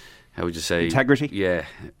 How would you say, integrity? Yeah,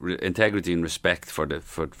 integrity and respect for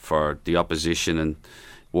the opposition, and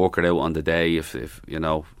work it out on the day. If you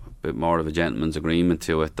know, a bit more of a gentleman's agreement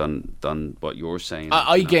to it than what you're saying.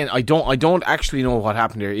 Again, I don't actually know what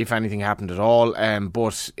happened here, if anything happened at all.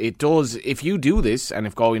 But it does. If you do this, and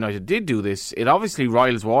if Galway United did do this, it obviously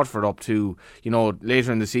riles Waterford up to, you know,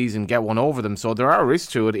 later in the season get one over them. So there are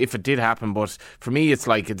risks to it if it did happen. But for me, it's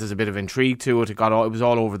like there's a bit of intrigue to it. It was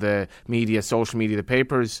all over the media, social media, the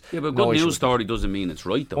papers. Yeah, but a good news story doesn't mean it's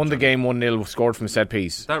right though. Won the game 1-0, scored from a set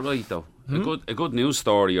piece. Is that right though? A good news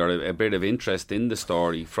story or a bit of interest in the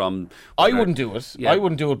story from. I wouldn't do it. Yeah, I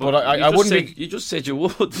wouldn't do it, but I wouldn't. You just said you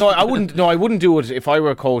would. No, I wouldn't. No, I wouldn't do it if I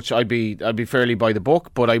were a coach. I'd be fairly by the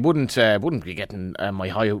book, but I wouldn't be getting my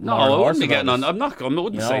high. No, I wouldn't be getting on. I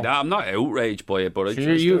wouldn't say that. I'm not outraged by it, but I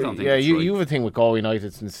don't think. Yeah, you have a thing with Galway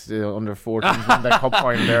United since under 14s won that cup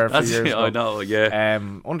final there a few years ago. I know. Yeah.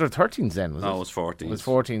 Under 13s then was it? No, it was 14s. It was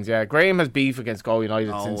 14s. Yeah, Graham has beef against Galway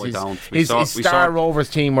United since his Star Rovers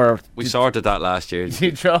team were. We sorted that last year.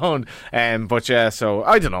 John, but yeah, so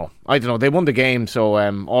I don't know. They won the game, so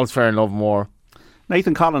all's fair in love and war.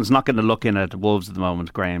 Nathan Collins not getting a look in at Wolves at the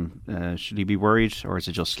moment, Graham. Should he be worried, or is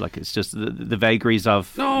it just like it's just the vagaries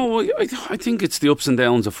of? No, I think it's the ups and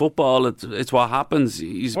downs of football. It's what happens.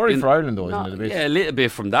 He's worried for Ireland, though, isn't it? A bit? Yeah, a little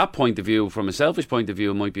bit from that point of view. From a selfish point of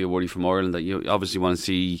view, it might be a worry from Ireland that you obviously want to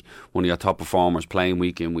see one of your top performers playing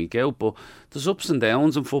week in, week out. But there's ups and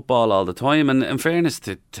downs in football all the time. And in fairness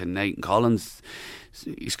to Nathan Collins,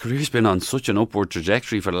 his career's been on such an upward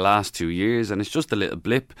trajectory for the last 2 years, and it's just a little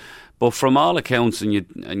blip. But from all accounts, and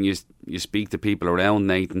you speak to people around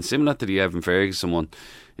Nathan, similar to the Evan Ferguson one,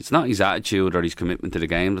 it's not his attitude or his commitment to the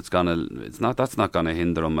game that's not gonna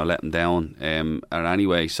hinder him or let him down. Or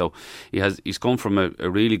anyway, so he's come from a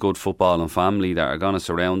really good football and family that are gonna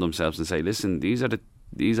surround themselves and say, listen, these are the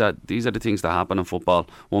things that happen in football.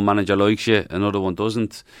 One manager likes you, another one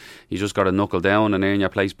doesn't. You just got to knuckle down and earn your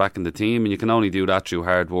place back in the team, and you can only do that through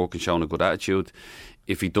hard work and showing a good attitude.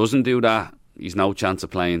 If he doesn't do that, he's no chance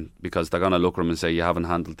of playing, because they're going to look at him and say, you haven't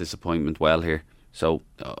handled disappointment well here. So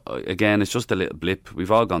again, it's just a little blip.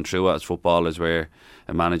 We've all gone through it as footballers, where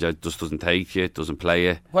a manager just doesn't take you, doesn't play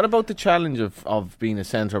you. What about the challenge of being a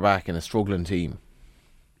centre back in a struggling team?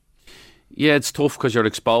 Yeah, it's tough because you're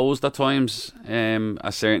exposed at times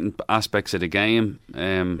at certain aspects of the game.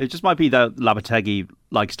 It just might be that Lopetegui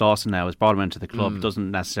likes Dawson now, has brought him into the club. Doesn't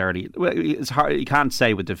necessarily. Well, it's hard. You can't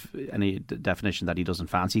say with any definition that he doesn't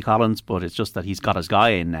fancy Collins, but it's just that he's got his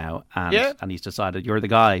guy in now, and he's decided you're the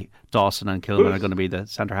guy. Dawson and Kilman are going to be the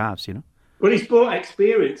centre halves. You know. But he's brought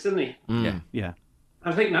experience, isn't he? Yeah.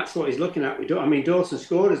 I think that's what he's looking at. I mean, Dawson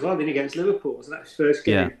scored as well, didn't he, against Liverpool? So that was his first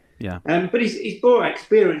game. Yeah. But he's brought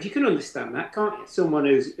experience. You can understand that, can't you? Someone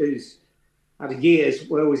who's had years.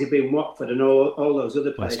 Where was he been? Watford and all those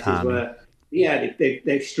other places where,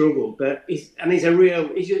 they've struggled. But he's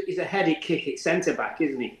a headache kick at centre back,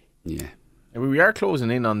 isn't he? Yeah. We are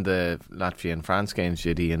closing in on the Latvia and France games,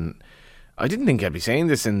 Jiddy, and I didn't think I'd be saying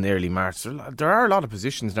this in early March. There are a lot of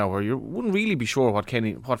positions now where you wouldn't really be sure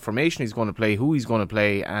what formation he's going to play, who he's going to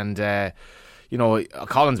play, and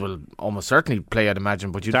Collins will almost certainly play, I'd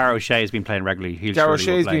imagine. But Darragh O'Shea has been playing regularly. Darragh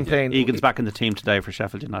O'Shea's been playing. Egan's back in the team today for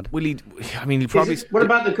Sheffield United. Will he? I mean, he'll probably. What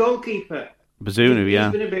about the goalkeeper? Bazunu,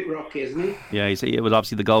 He's been a bit rocky, hasn't he? Yeah, it was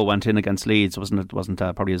obviously the goal went in against Leeds. Wasn't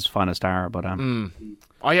probably his finest hour, but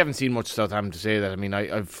I haven't seen much Southampton to say that. I mean,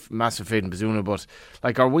 I've massive faith in Bazunu, but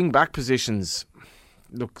like our wing back positions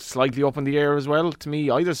look slightly up in the air as well to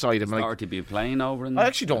me. Either side, Doherty be playing over in I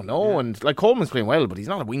actually don't know, and like Coleman's playing well, but he's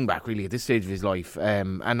not a wing back really at this stage of his life.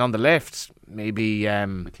 And on the left, maybe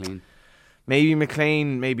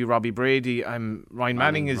McLean, maybe Robbie Brady. Ryan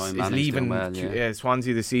Manning is leaving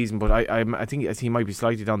Swansea this season, but I think he might be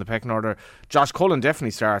slightly down the pecking order. Josh Cullen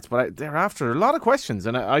definitely starts, but thereafter a lot of questions,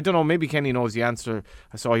 and I don't know. Maybe Kenny knows the answer.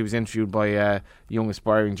 I saw he was interviewed by a young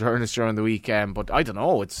aspiring journalist during the week, but I don't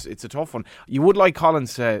know. It's a tough one. You would like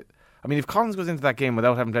Collins to. I mean, if Collins goes into that game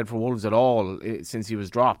without having played for Wolves at all since he was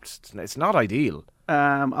dropped, it's not ideal.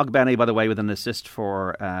 Ogbene, by the way, with an assist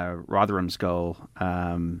for Rotherham's goal.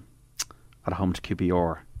 At home to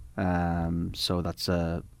QPR, so that's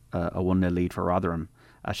a 1-0 lead for Rotherham.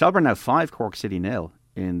 Shelbourne now 5, Cork City 0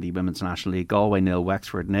 in the Women's National League. Galway 0,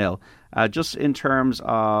 Wexford 0. Just in terms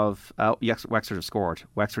of Wexford have scored.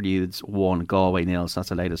 Wexford Youths 1, Galway 0. So that's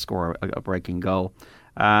the latest score, a breaking goal.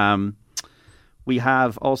 We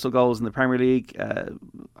have also goals in the Premier League.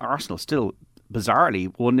 Arsenal still bizarrely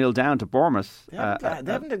 1-0 down to Bournemouth. They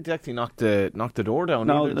haven't exactly knocked the door down.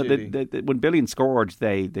 No, either, when Billion scored,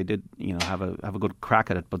 they did have a good crack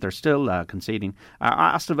at it, but they're still conceding.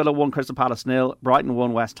 Aston Villa 1, Crystal Palace 0, Brighton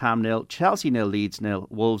 1, West Ham 0, Chelsea 0, Leeds 0,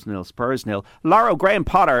 Wolves 0, Spurs 0. Laro, Graham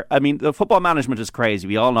Potter. I mean, the football management is crazy.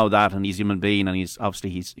 We all know that, and he's a human being, and he's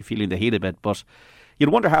feeling the heat a bit. But you'd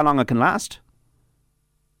wonder how long it can last.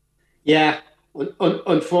 Yeah,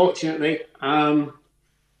 unfortunately.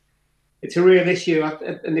 It's a real issue,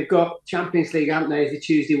 and they've got Champions League, haven't they? It's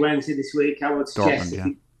Tuesday, Wednesday this week. I would suggest,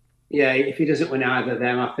 if he doesn't win either of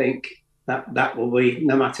them, I think that will be,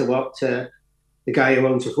 no matter what the guy who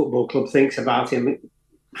owns a football club thinks about him.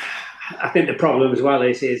 I think the problem as well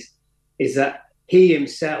is that he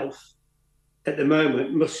himself, at the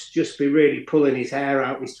moment, must just be really pulling his hair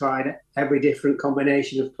out. He's tried every different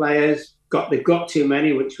combination of players. They've got too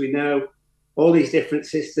many, which we know. All these different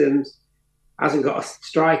systems. Hasn't got a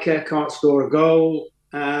striker, can't score a goal.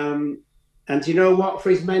 And you know what?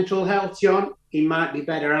 For his mental health, John, he might be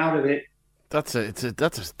better out of it. That's a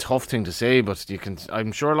tough thing to say, but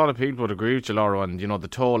I'm sure a lot of people would agree with you, Laura, and the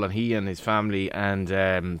toll on he and his family, and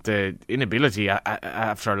the inability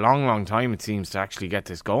after a long time, it seems, to actually get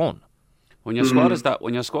this going. When your squad is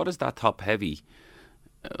that top heavy,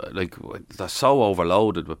 like they're so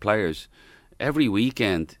overloaded with players, every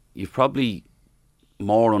weekend you've probably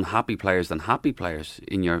more unhappy players than happy players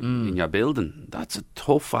in your building. That's a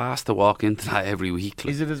tough ass to walk into that every week.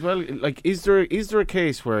 Is it as well? Like, is there a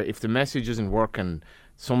case where if the message isn't working,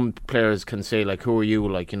 some players can say, like, who are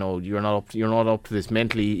you? Like, you're not up to this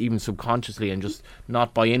mentally, even subconsciously, and just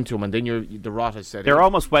not buy into them, and then the rot is set. They're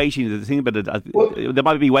almost waiting. The thing about it, they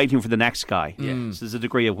might be waiting for the next guy. Yeah. So there's a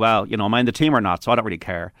degree of, am I in the team or not? So I don't really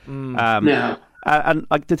care. No. And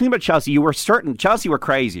like the thing about Chelsea, you were certain Chelsea were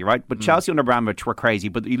crazy, right? But Chelsea under Abramovich were crazy,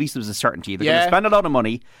 but at least there was a certainty. They're going to spend a lot of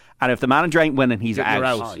money, and if the manager ain't winning, he's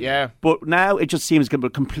out. But now it just seems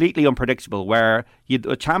completely unpredictable, where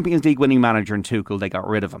a Champions League winning manager in Tuchel, they got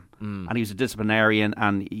rid of him. And he was a disciplinarian,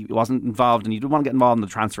 and he wasn't involved, and you didn't want to get involved in the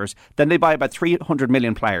transfers. Then they buy about 300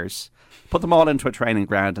 million players, put them all into a training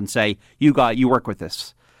ground, and say, you work with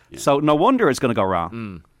this. Yeah. So no wonder it's going to go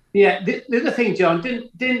wrong. Yeah, the other thing, John,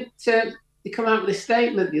 didn't they come out with a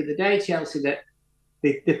statement the other day, Chelsea, that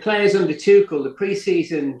the players under Tuchel, the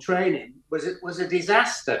pre-season training was a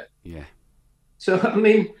disaster. Yeah. So I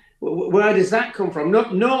mean, where does that come from?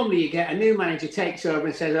 Normally, you get a new manager takes over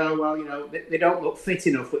and says, "Oh well, they don't look fit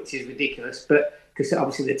enough," which is ridiculous. But because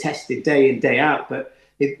obviously they're tested day in day out. But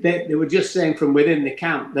they were just saying from within the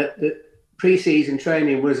camp that pre-season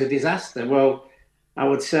training was a disaster. Well, I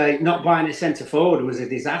would say not buying a centre forward was a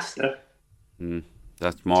disaster.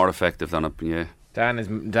 That's more effective than Dan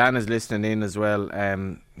is listening in as well.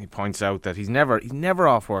 he points out that he's never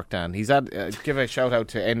off work, Dan. He's at give a shout out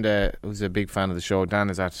to Enda, who's a big fan of the show. Dan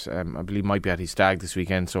is at I believe might be at his stag this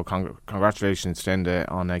weekend, so congratulations to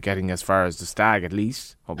Enda on getting as far as the stag at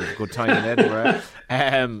least. Hope you have a good time in Edinburgh.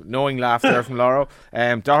 Knowing laugh there from Lauro.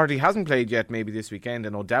 Doherty hasn't played yet, maybe this weekend,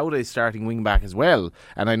 and O'Dowda is starting wing back as well,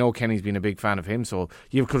 and I know Kenny's been a big fan of him, so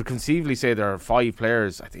you could conceivably say there are 5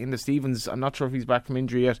 players. I think Inda Stevens, I'm not sure if he's back from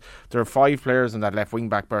injury yet. There are 5 players in that left wing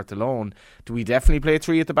back berth alone. Do we definitely play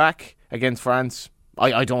 3 at the back against France?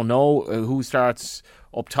 I don't know who starts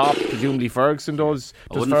up top. Presumably Ferguson does.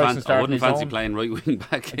 I wouldn't fancy playing right wing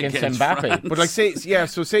back against Mbappe. France.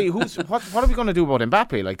 But say what are we going to do about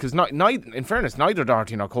Mbappe? Like, because in fairness, neither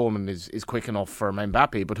Doherty nor Coleman is quick enough for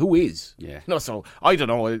Mbappe. But who is? Yeah. No, so I don't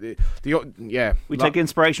know. We take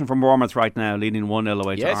inspiration from Bournemouth right now, leading 1-0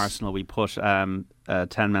 away to Yes. Arsenal. We put 10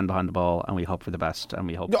 men behind the ball, and we hope for the best, and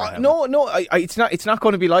we hope. It's not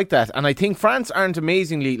going to be like that. And I think France aren't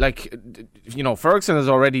amazingly Ferguson has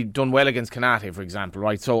already done well against Canate, for example,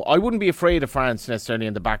 right? So I wouldn't be afraid of France necessarily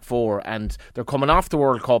in the back four, and they're coming off the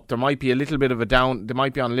World Cup. There might be a little bit of a down. They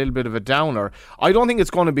might be on a little bit of a downer. I don't think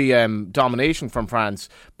it's going to be domination from France,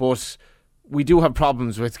 but we do have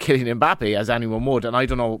problems with Kylian Mbappe, as anyone would, and I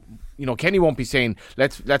don't know. Kenny won't be saying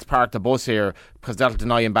let's park the bus here because that'll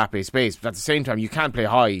deny Mbappe space. But at the same time, you can't play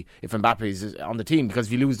high if Mbappe is on the team, because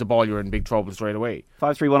if you lose the ball, you're in big trouble straight away.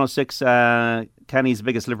 53106. Kenny's the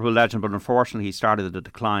biggest Liverpool legend, but unfortunately he started the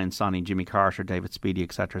decline, signing Jimmy Carter, David Speedy,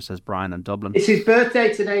 etc. Says Brian in Dublin. It's his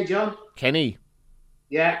birthday today, John. Not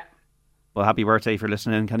Yeah. Well, happy birthday if you're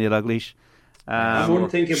listening, Kenny Dalglish. I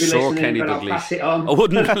wouldn't think he'd be listening, Kenny but I'll Dalglish. pass it on. I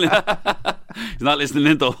wouldn't. He's not listening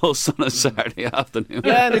in to us on a Saturday afternoon.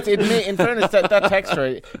 Yeah, and in fairness, that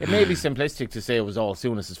texter, it may be simplistic to say it was all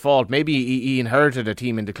Souness's fault. Maybe he inherited a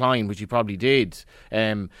team in decline, which he probably did,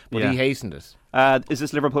 but he hastened it. Is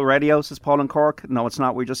this Liverpool radio, says Paul in Cork? No, it's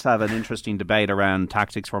not. We just have an interesting debate around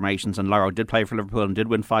tactics, formations, and Laro did play for Liverpool and did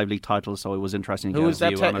win 5 league titles, so it was interesting. Who was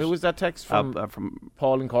that text from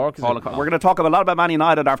Paul in Cork? Paul in Cork. We're going to talk a lot about Man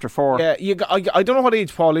United after 4. Yeah, I don't know what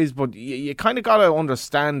age Paul is, but you kind of got to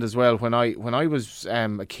understand as well, when I was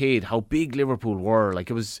a kid, how big Liverpool were. Like,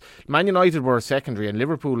 it was, Man United were secondary, and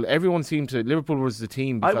Liverpool was the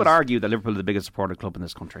team. I would argue that Liverpool is the biggest supported club in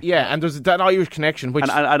this country. Yeah, and there's that Irish connection, which...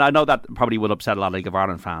 And I know that probably will upset a lot of League of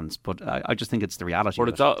Ireland fans, but I just think it's the reality.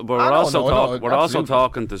 But we're also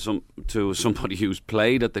talking to somebody who's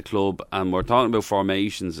played at the club, and we're talking about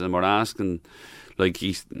formations, and we're asking, like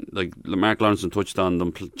Mark Lawrence touched on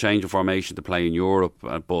them, change of formation to play in Europe,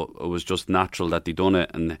 but it was just natural that they done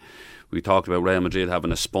it. And we talked about Real Madrid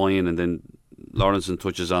having a spine, and then Lawrence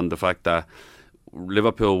touches on the fact that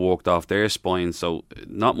Liverpool walked off their spine, so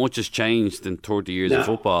not much has changed in 30 years of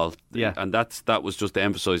football. Yeah. And that was just to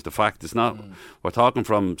emphasise the fact. It's not, we're talking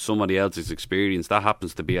from somebody else's experience. That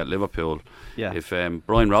happens to be at Liverpool. Yeah. If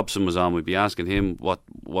Brian Robson was on, we'd be asking him what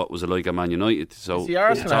was it like at Man United. So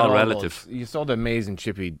it's all relative. You saw the amazing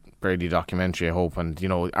Chippy Brady documentary, I hope, and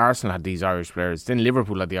Arsenal had these Irish players, then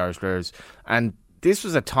Liverpool had the Irish players, and this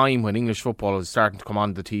was a time when English football was starting to come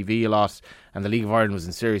on the TV a lot, and the League of Ireland was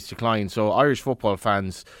in serious decline. So Irish football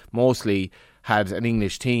fans mostly had an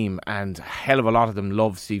English team, and a hell of a lot of them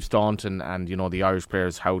loved Steve Staunton and the Irish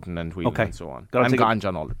players Houghton and Whelan and so on. And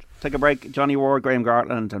John Aldridge. Take a break. Johnny Ward, Graham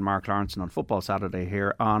Gartland and Mark Lawrence on Football Saturday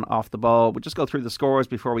here on Off the Ball. We'll just go through the scores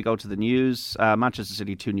before we go to the news. Manchester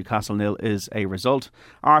City 2, Newcastle 0 is a result.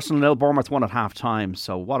 Arsenal 0, Bournemouth 1 at half time.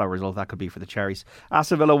 So what a result that could be for the Cherries.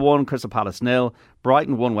 Aston Villa 1, Crystal Palace 0.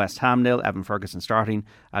 Brighton 1, West Ham 0. Evan Ferguson starting.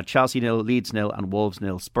 Chelsea 0, Leeds 0 and Wolves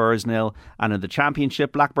 0, Spurs 0. And in the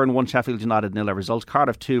Championship, Blackburn 1, Sheffield United 0 a result.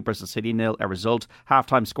 Cardiff 2, Bristol City 0 a result. Half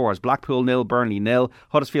time scores: Blackpool 0, Burnley 0,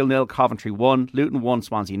 Huddersfield 0, Coventry 1, Luton 1,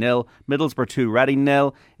 Swansea 0, Middlesbrough 2, Reading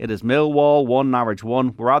 0. It is Millwall 1, Norwich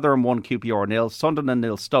 1, Rotherham 1, QPR 0, Sunderland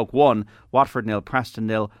 0, Stoke 1, Watford 0, Preston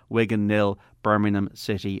 0, Wigan 0, Birmingham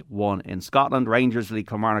City 1. In Scotland, Rangers lead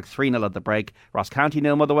Kilmarnock 3-0 at the break. Ross County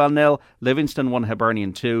 0, Motherwell 0, Livingston 1,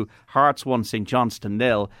 Hibernian 2, Hearts 1, St Johnstone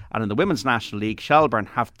 0. And in the Women's National League, Shelbourne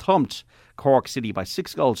have thumped Cork City by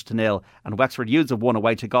 6-0, and Wexford Youths have won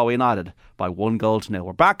away to Galway United by 1-0.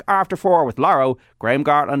 We're back after 4 with Laro, Graham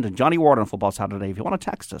Gartland and Johnny Ward on Football Saturday. If you want to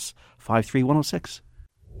text us, 53106.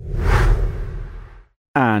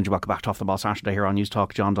 And welcome back to Off the Ball Saturday here on News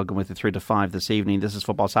Talk. John Duggan with you 3 to 5 this evening. This is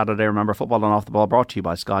Football Saturday. Remember, football and Off the Ball brought to you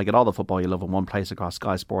by Sky. Get all the football you love in one place across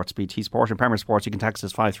Sky Sports, BT Sport and Premier Sports. You can text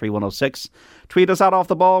us 53106. Tweet us at Off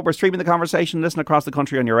the Ball. We're streaming the conversation. Listen across the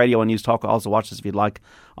country on your radio and News Talk. Also watch us if you'd like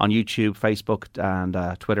on YouTube, Facebook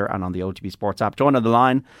and Twitter and on the OTB Sports app. Join on the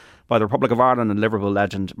line by the Republic of Ireland and Liverpool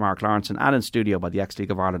legend Mark Lawrenson, and in studio by the ex-League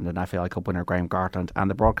of Ireland and FAI Cup winner Graham Gartland and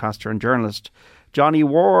the broadcaster and journalist Johnny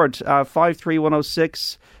Ward.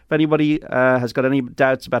 53106. If anybody has got any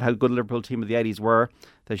doubts about how good the Liverpool team of the 80s were,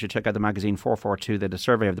 they should check out the magazine 442. They did a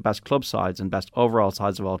survey of the best club sides and best overall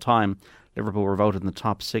sides of all time. Liverpool were voted in the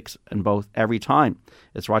top 6 in both every time.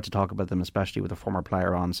 It's right to talk about them, especially with a former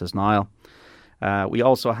player on, says Niall. We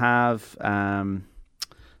also have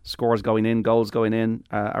scores going in, goals going in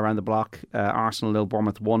around the block. Arsenal 0,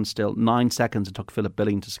 Bournemouth 1 still. 9 seconds it took Philip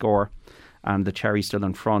Billing to score. And the Cherries still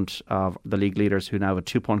in front of the league leaders, who now have a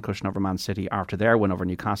 2-point cushion over Man City after their win over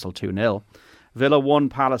Newcastle 2-0. Villa 1,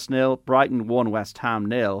 Palace 0, Brighton 1, West Ham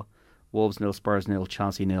 0, Wolves 0, Spurs 0,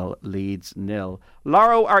 Chelsea 0, Leeds 0.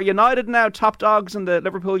 Laro, are United now top dogs in the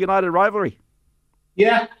Liverpool United rivalry?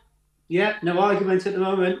 Yeah, no argument at the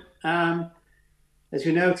moment. As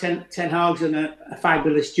we know, Ten Hag's done a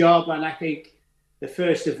fabulous job, and I think the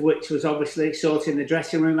first of which was obviously sorting the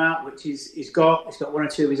dressing room out, which he's got 1 or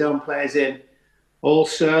 2 of his own players in.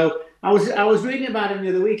 Also, I was reading about him the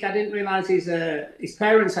other week. I didn't realise his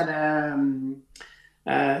parents had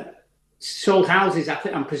sold houses, I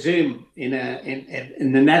presume, in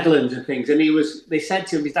the Netherlands and things. And his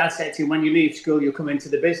dad said to him, when you leave school, you'll come into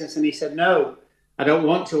the business. And he said, no, I don't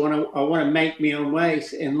want to. I want to make my own way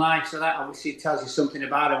in life. So that obviously tells you something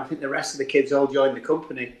about him. I think the rest of the kids all joined the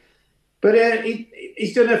company. But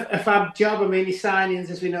he's done a fab job. I mean, his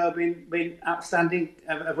signings, as we know, have been outstanding,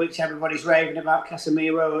 of which everybody's raving about.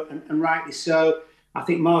 Casemiro, and rightly so. I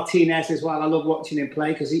think Martinez as well. I love watching him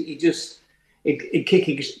play because he'd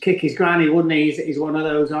kick his granny, wouldn't he? He's one of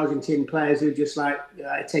those Argentine players who just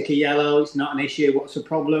take a yellow. It's not an issue. What's the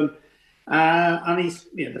problem? And he's,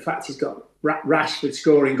 the fact he's got Rashford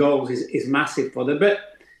scoring goals is massive for them. But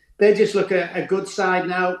they just look a good side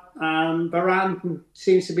now. Varane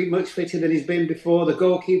seems to be much fitter than he's been before. The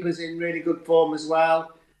goalkeeper's in really good form as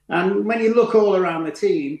well. And when you look all around the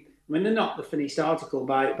team, I mean, they're not the finished article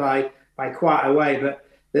by quite a way, but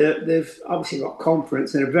they've obviously got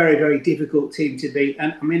confidence. They're a very, very difficult team to beat.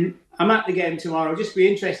 And I mean, I'm at the game tomorrow. It'll just be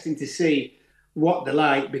interesting to see what they're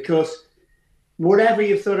like, because whatever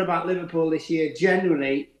you've thought about Liverpool this year,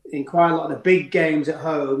 generally, in quite a lot of the big games at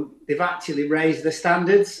home, they've actually raised the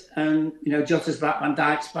standards. And, Jota's back, Van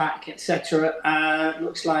Dijk's back, etc.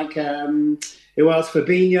 Looks like, who else?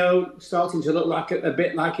 Fabinho starting to look like a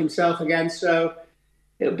bit like himself again. So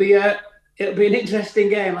it'll be an interesting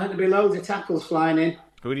game. I think there'll be loads of tackles flying in.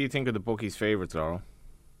 Who do you think are the bookies' favourites, Laurel?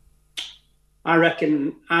 I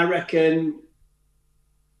reckon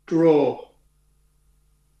draw.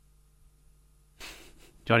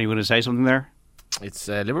 Johnny, you want to say something there? It's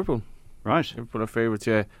Liverpool. Right. Liverpool are favourites,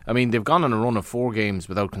 yeah. I mean, they've gone on a run of 4 games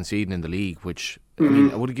without conceding in the league, which, I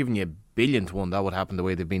mean, I would have given you a billion to one that would happen the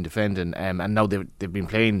way they've been defending. And now they've been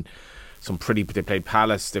playing they played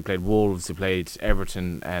Palace, they played Wolves, they played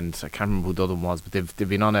Everton, and I can't remember who the other one was, but they've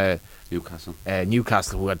been on a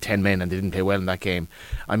Newcastle, who had 10 men and they didn't play well in that game.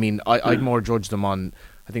 I mean, I'd more judge them on,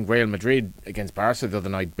 I think Real Madrid against Barca the other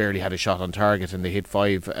night barely had a shot on target, and they hit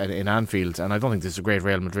 5 in Anfield, and I don't think this is a great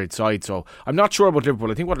Real Madrid side. So I'm not sure about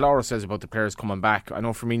Liverpool. I think what Laura says about the players coming back, I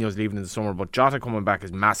know Firmino's leaving in the summer, but Jota coming back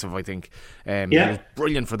is massive, I think. He was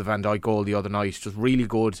brilliant for the Van Dijk goal the other night, just really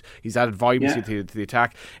good. He's added vibrancy to the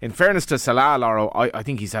attack. In fairness to Salah, Laura, I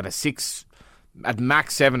think he's had a 6 at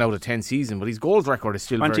max 7 out of 10 season, but his goals record is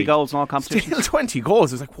still 20 goals in all competitions. Still 20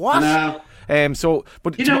 goals. It's like, what?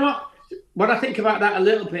 But you know what? What I think about that a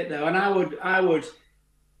little bit, though, and I would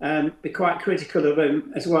be quite critical of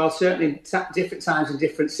him as well, certainly different times and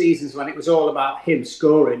different seasons when it was all about him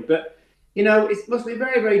scoring. But, it must be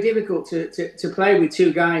very, very difficult to play with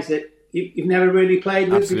 2 guys that you've never really played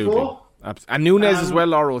with before. And Núñez as well,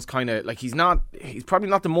 Laura, is kind of like, he's probably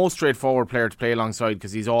not the most straightforward player to play alongside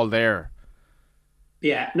because he's all there.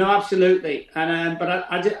 Yeah, no, absolutely. And but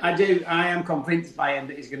I am convinced by him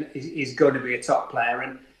that he's going to be a top player.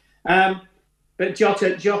 And but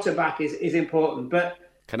Jota back is important. But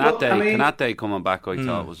Konate coming back, I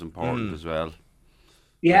thought was important as well.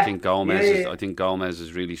 Yeah, I think Gomez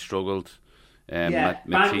has really struggled.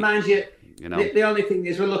 Mind you, the only thing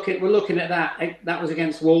is we're looking at that. That was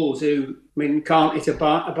against Wolves, who can't hit a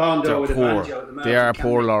barn door with a banjo at the moment. They are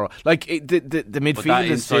poor, Laura. Like the midfield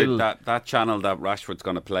is still that channel that Rashford's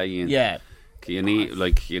going to play in. Yeah. You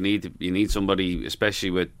need somebody,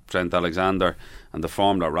 especially with Trent Alexander and the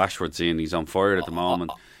form that Rashford's in. He's on fire at the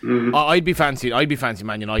moment. I'd be fancy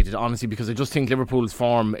Man United, honestly, because I just think Liverpool's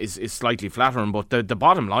form is slightly flattering. But the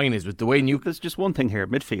bottom line is, with the way there's just one thing here: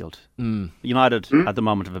 midfield. United at the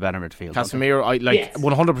moment have a better midfield. Casemiro,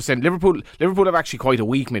 100%. Liverpool have actually quite a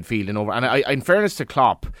weak midfield and in fairness to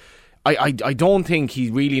Klopp, I don't think he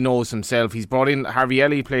really knows himself. He's brought in Harvey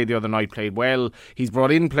Elliott, played the other night, played well. He's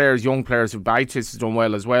brought in players, young players, who Baitis has done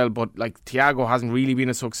well as well, but like Thiago hasn't really been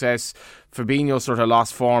a success. Fabinho sort of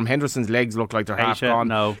lost form. Henderson's legs look like they're half gone.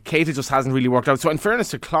 No. Keita just hasn't really worked out. So in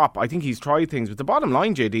fairness to Klopp, I think he's tried things. But the bottom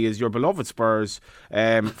line, JD, is your beloved Spurs,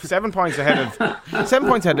 7 points ahead of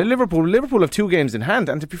Liverpool. Liverpool have 2 games in hand.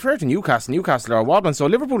 And to be fair to Newcastle are wobbling. So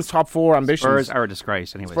Liverpool's top 4 ambitions. Spurs are a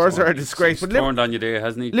disgrace anyway. Spurs are a disgrace. He's turned on you there,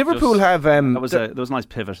 hasn't he? Liverpool have... that was a nice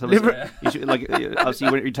pivot. Obviously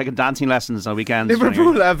you're taking dancing lessons on weekends.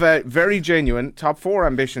 Liverpool have very genuine top 4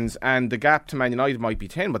 ambitions, and the gap to Man United might be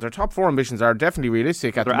 10, but their top 4 ambitions are definitely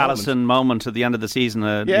realistic at the moment. Alisson moment at the end of the season.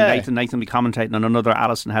 Nathan will be commentating on another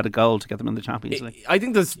Alisson had a goal to get them in the Champions League. I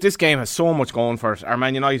think this game has so much going for it. Are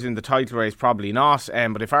Man United in the title race? Probably not.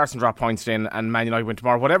 But if Arsenal drop points in and Man United win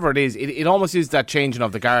tomorrow, whatever it is, it almost is that changing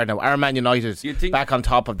of the guard now. Are Man United back on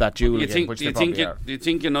top of that duel again? Which they probably are. Do you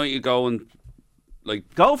think United go and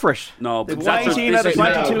go for it? No, but that's 19 out of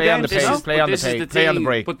 22 games. Play on the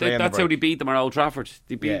break. But that's how they beat them at Old Trafford.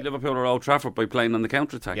 They beat Liverpool at Old Trafford by playing on the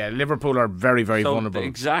counter-attack. Yeah, Liverpool are very, very vulnerable.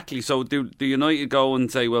 Exactly. So do United go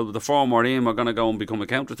and say, well, the form we're in, we're going to go and become a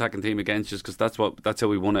counter-attacking team against us because that's how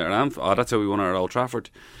we won it at Anfield. That's how we won it at Old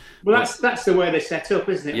Trafford. Well, that's the way they're set up,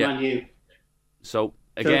 isn't it, Man U? So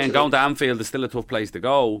again, going to Anfield is still a tough place to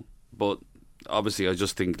go, but obviously I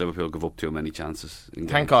just think Liverpool give up too many chances.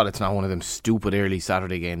 Thank God it's not one of them stupid early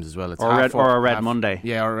Saturday games as well. It's or a red Monday.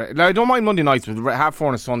 Yeah, I don't mind Monday nights, but 4:30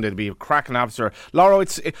 on a Sunday it'll be a cracking atmosphere. Laura,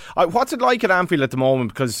 what's it like at Anfield at the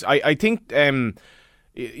moment? Because I think it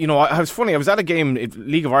was funny. I was at a game at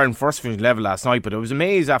League of Ireland First Division level last night, but I was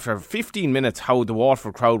amazed after 15 minutes how the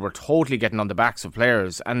Waterford crowd were totally getting on the backs of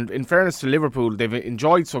players. And in fairness to Liverpool, they've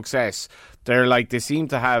enjoyed success. They seem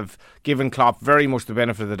to have given Klopp very much the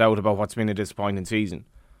benefit of the doubt about what's been a disappointing season.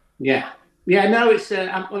 Yeah. No, it's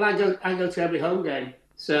I go to every home game,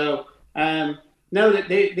 so that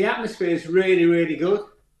the atmosphere is really, really good.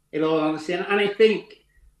 In all honesty, and I think.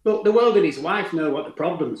 Look, the world and his wife know what the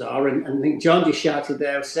problems are, and I think John just shouted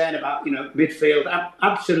there saying about midfield,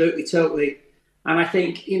 absolutely, totally. And I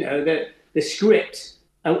think that the script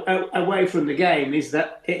away from the game is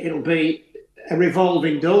that it'll be a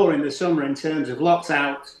revolving door in the summer in terms of lots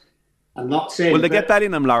out and lots in. Will they get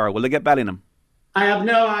Bellingham, Laura? Will they get Bellingham? I have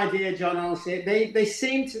no idea, John. Honestly, they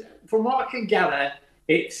seem to, from what I can gather,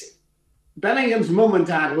 it's. Bellingham's mum and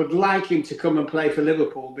dad would like him to come and play for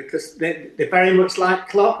Liverpool because they're very much like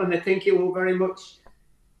Klopp and they think he will very much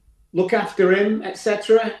look after him,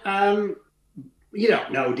 etc. You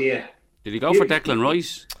don't know, dear. Did he go for Declan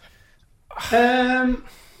Rice? I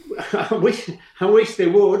wish they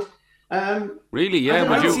would. Really?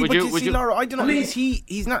 Yeah. Would you? Laura, I don't know. Is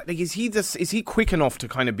he not? Like, is he quick enough to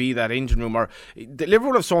kind of be that engine room? Or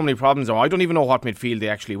Liverpool have so many problems. Though I don't even know what midfield they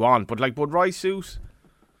actually want. But would Rice suit?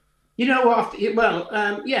 You know what? Well,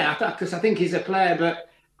 because I think he's a player, but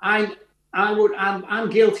I'm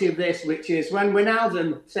guilty of this, which is when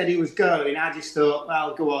Wijnaldum said he was going, I just thought,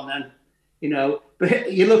 well, go on then,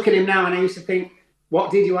 But you look at him now, and I used to think, what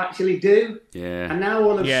did you actually do? Yeah. And now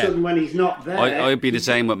all of a sudden, when he's not there, I'd be the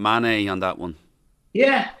same with Mane on that one.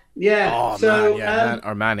 Yeah. Oh, so,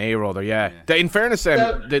 Mane rather, yeah. In fairness,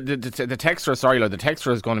 the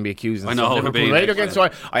texter is going to be accusing Liverpool right against. So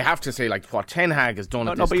I have to say, what Ten Hag has done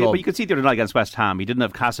at this club. But you could see the other night against West Ham, he didn't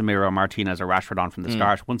have Casemiro, Martinez, or Rashford on from the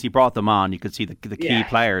start. Once he brought them on, you could see the key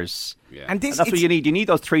players. Yeah. And that's what you need. You need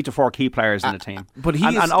those 3 to 4 key players in the team. But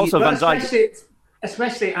Van Dijk,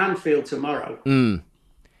 especially Anfield tomorrow. You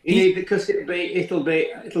need, because it'll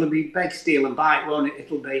be beg, steal, and bite, won't it?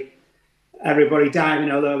 It'll be everybody diving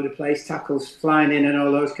all over the place, tackles flying in, and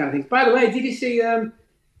all those kind of things. By the way, did you see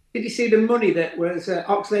the money that was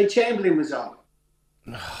Oxlade-Chamberlain was on?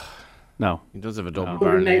 No, he does have a double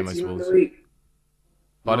bar name, I suppose.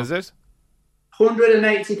 What is it?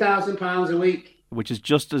 £180,000 a week. Which is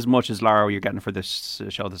just as much as Laura you're getting for this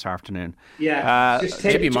show this afternoon. Yeah, just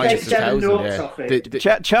take 7 notes off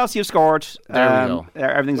it. Chelsea have scored. There we go.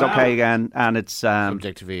 Everything's okay again, and it's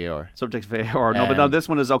subject to VAR. No, this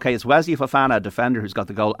one is okay. It's Wesley Fofana, a defender, who's got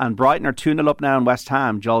the goal, and Brighton are 2-0 up now in West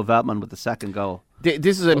Ham. Joel Veltman with the second goal.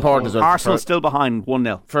 This is important as well. Arsenal still behind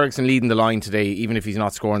 1-0. Ferguson leading the line today, even if he's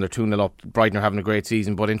not scoring, they're 2-0 up. Brighton are having a great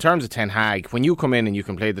season. But in terms of Ten Hag, when you come in and you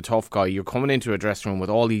can play the tough guy, you're coming into a dressing room with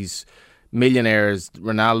all these millionaires,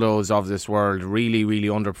 Ronaldo's of this world, really, really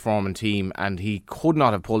underperforming team, and he could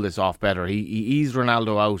not have pulled this off better. He eased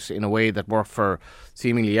Ronaldo out in a way that worked for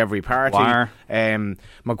seemingly every party.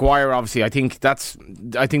 Maguire, obviously, I think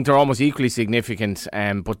they're almost equally significant,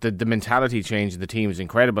 but the mentality change of the team is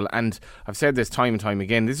incredible. And I've said this time and time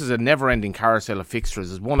again, this is a never-ending carousel of fixtures.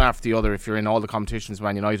 There's one after the other if you're in all the competitions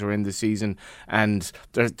Man United are in this season, and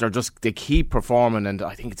they keep performing, and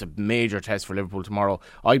I think it's a major test for Liverpool tomorrow.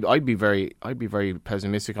 I'd be very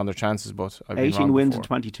pessimistic on their chances, but I've been 18 wrong wins before. in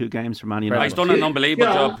 22 games for Man United. He's done an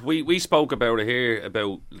unbelievable job. We spoke about it here,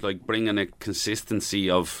 about like bringing a consistency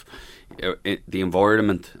of the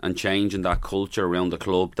environment and changing that culture around the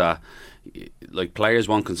club. That like players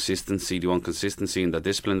want consistency. They want consistency in their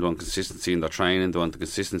discipline. They want consistency in their training. They want the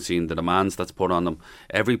consistency in the demands that's put on them.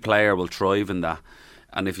 Every player will thrive in that.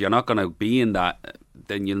 And if you're not going to be in that,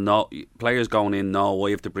 then you'll know players going in know I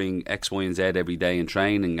have to bring X, Y and Z every day in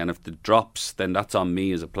training, and if it drops, then that's on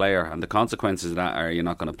me as a player, and the consequences of that are you're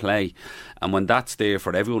not going to play. And when that's there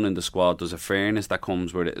for everyone in the squad, there's a fairness that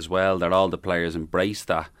comes with it as well, that all the players embrace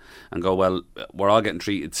that and go, well, we're all getting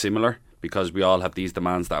treated similar because we all have these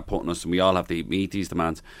demands that are put on us, and we all have to meet these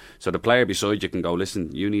demands. So the player beside you can go,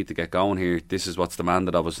 listen, you need to get going here. This is what's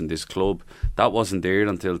demanded of us in this club. That wasn't there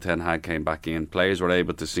until Ten Hag came back in. Players were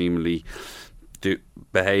able to seemingly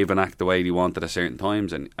behave and act the way he wanted at certain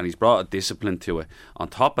times, and he's brought a discipline to it. On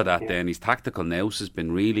top of that, then his tactical nous has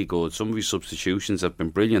been really good. Some of his substitutions have been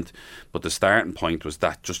brilliant, but the starting point was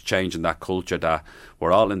that just changing that culture that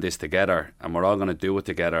we're all in this together and we're all going to do it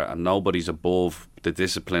together, and nobody's above the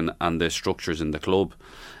discipline and the structures in the club.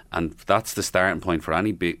 And that's the starting point for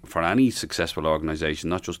any successful organisation,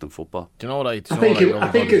 not just in football. Do you know what I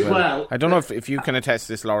think as well? I don't know if you can attest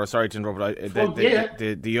to this, Laura. Sorry to interrupt.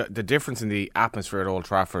 The difference in the atmosphere at Old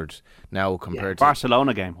Trafford now compared to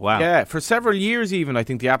Barcelona game. Wow. Yeah, for several years even, I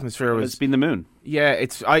think the atmosphere was. It's been the moon. Yeah,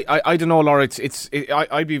 it's I don't know, Laura.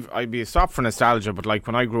 I'd be a stop for nostalgia, but like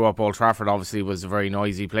when I grew up, Old Trafford obviously was a very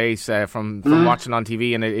noisy place from watching on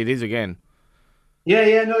TV, and it is again.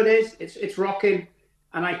 Yeah, no, it is. It's rocking.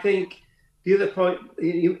 And I think the other point,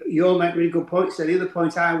 you all make really good points. So the other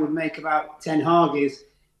point I would make about Ten Hag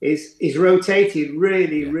is rotated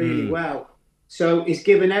really, really well. So he's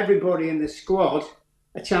given everybody in the squad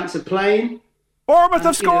a chance of playing. Bournemouth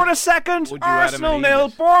have scored a second. Arsenal 0,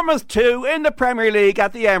 Bournemouth 2 in the Premier League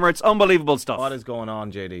at the Emirates. Unbelievable stuff. What is going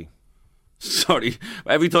on, JD? Sorry,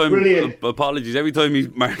 every time. Brilliant. Apologies. Every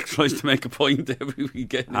time Mark tries to make a point, every week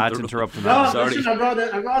getting I had to interrupt him. No, sorry. listen,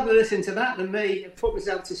 I'd rather listen to that than me put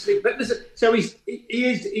myself to sleep. But listen, so he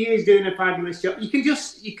is doing a fabulous job. You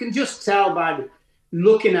can just tell by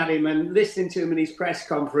looking at him and listening to him in his press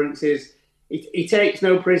conferences. He takes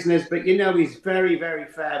no prisoners, but he's very, very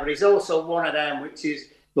fair. But he's also one of them, which is,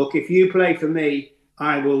 look, if you play for me,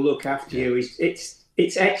 I will look after you.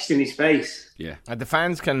 It's etched in his face. Yeah, and the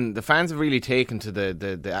fans have really taken to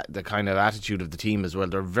the kind of attitude of the team as well.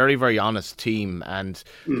 They're a very, very honest team, and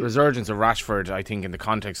the resurgence of Rashford, I think, in the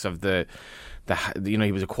context of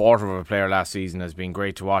he was a quarter of a player last season, has been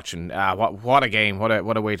great to watch. And what a game! What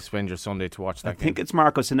a way to spend your Sunday to watch that game. I think it's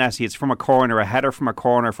Marco Senesi. It's from a header from a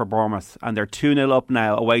corner for Bournemouth, and they're 2-0 up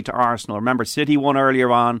now away to Arsenal. Remember, City won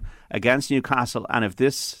earlier on against Newcastle, and if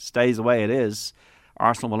this stays the way it is,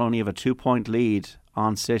 Arsenal will only have a 2-point lead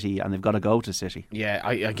on City, and they've got to go to City.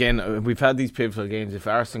 Yeah, we've had these pivotal games. If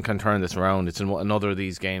Arsenal can turn this around, it's another of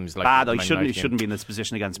these games. Like he shouldn't be in this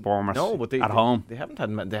position against Bournemouth. No, but at home they haven't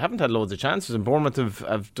had loads of chances, and Bournemouth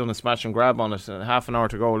have done a smash and grab on it. And half an hour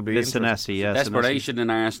to go will be desperation in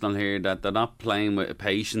Arsenal here that they're not playing with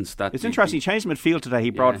patience. It's interesting. He changed midfield today. He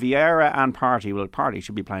brought Vieira and Partey. Well, Partey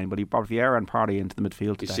should be playing, but he brought Vieira and Partey into the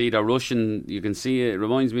midfield today. You see, they're rushing. You can see it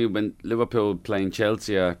reminds me when Liverpool playing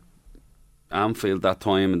Chelsea at Anfield that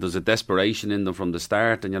time, and there's a desperation in them from the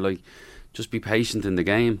start, and you're like, just be patient in the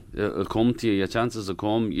game. It'll come to you. Your chances will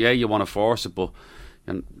come. Yeah, you want to force it, but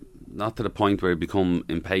not to the point where you become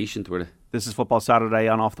impatient with it. This is Football Saturday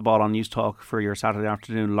on Off the Ball on News Talk for your Saturday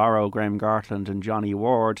afternoon. Laura, Graham Gartland and Johnny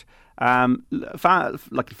Ward. Fans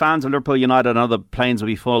of Liverpool United and other planes will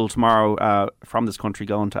be full tomorrow from this country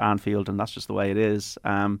going to Anfield, and that's just the way it is.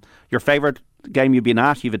 Your favourite game you've been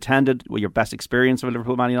at, you've attended, your best experience of a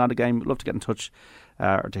Liverpool Man United game? I'd love to get in touch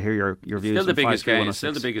or to hear your views. Still the biggest game.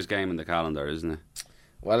 Still the biggest game in the calendar, isn't it?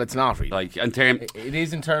 Well, it's not really. It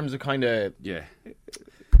is in terms of kind of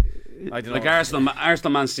I don't know.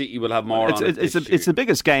 Arsenal Man City will have more. It's the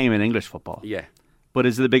biggest game in English football. Yeah, but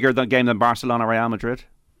is it a bigger game than Barcelona Real Madrid?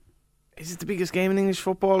 Is it the biggest game in English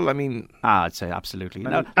football? I mean, I'd say absolutely.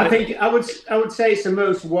 No, I think I would say it's the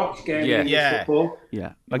most watched game in English football.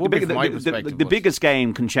 Yeah, like the biggest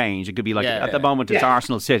game can change. It could be like at the moment it's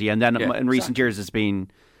Arsenal City, and then in recent years it's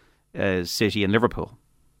been City and Liverpool.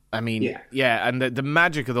 I mean, and the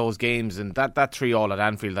magic of those games and that 3-3 at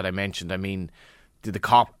Anfield that I mentioned. I mean,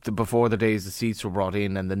 before the days the seats were brought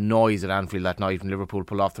in and the noise at Anfield that night when Liverpool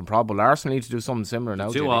pulled off the probable. Arsenal need to do something similar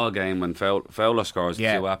now. 2-2 game when Fowler scores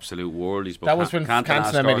two absolute worldies. But that was when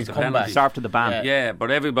Cantona made his comeback. Start to the band. Yeah,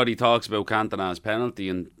 but everybody talks about Cantona's penalty,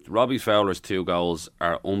 and Robbie Fowler's 2 goals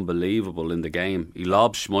are unbelievable in the game. He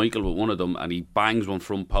lobs Schmeichel with one of them and he bangs one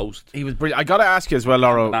front post. He was brilliant. I got to ask you as well,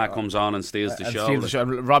 Laura. And that comes on and steals the show.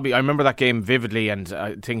 Robbie, I remember that game vividly, and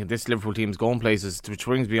I think this Liverpool team's going places, which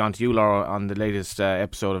brings me on to you, Laura, on the latest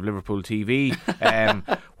episode of Liverpool TV.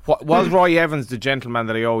 Was Roy Evans the gentleman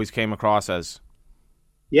that he always came across as?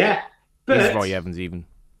 Yeah, but is Roy Evans even?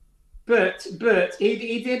 But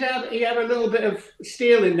he had a little bit of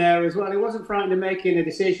steel in there as well. He wasn't frightened of making a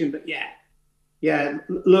decision. But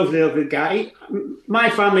lovely guy. My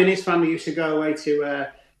family and his family used to go away to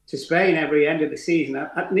Spain every end of the season,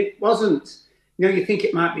 and it wasn't. You think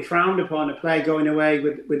it might be frowned upon a player going away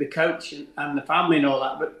with the coach and the family and all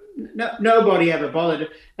that, but nobody ever bothered.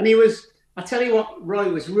 And he was. I tell you what, Roy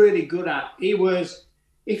was really good at. He was.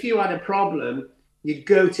 If you had a problem, you'd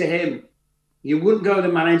go to him. You wouldn't go to the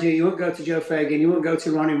manager. You wouldn't go to Joe Fagan. You wouldn't go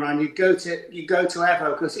to Ronnie Ryan. You'd go to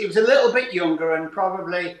Evo, because he was a little bit younger and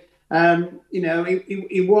probably,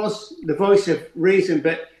 he was the voice of reason.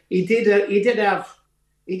 But he did have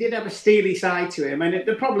a steely side to him. And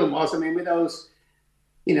the problem was, with those,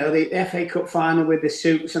 the FA Cup final with the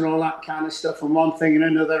suits and all that kind of stuff, and one thing and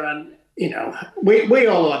another, and we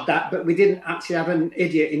all had that, but we didn't actually have an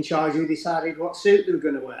idiot in charge who decided what suit they were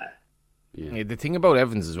going to wear. Yeah, the thing about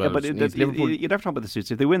Evans as well. Yeah, but Liverpool, you never talk about the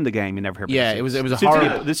suits. If they win the game, you never hear about the suits. It was a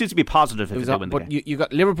horrible. The suits would be positive if they win the game. But you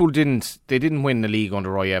got Liverpool didn't win the league under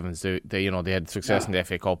Roy Evans. They had success in the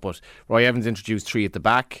FA Cup, but Roy Evans introduced 3 at the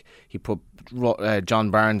back. He put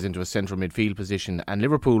John Barnes into a central midfield position, and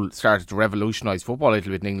Liverpool started to revolutionise football a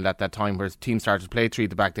little bit in England at that time, where teams started to play 3 at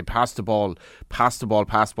the back. They passed the ball,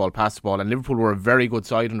 and Liverpool were a very good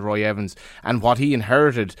side under Roy Evans, and what he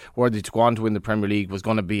inherited, were they to go on to win the Premier League, was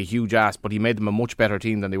going to be a huge ask, but he made them a much better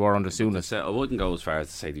team than they were under Souness. I wouldn't go as far as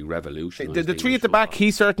to say they revolutionised the 3 at the back.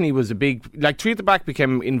 He certainly was a big, 3 at the back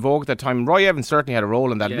became in vogue at that time. Roy Evans certainly had a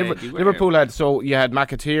role in that. Liverpool had, so you had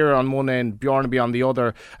McAteer on one end, Bjornaby on the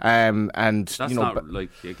other, and that's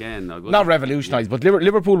not revolutionised, but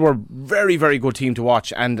Liverpool were very, very good team to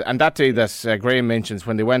watch, and that day that Graham mentions,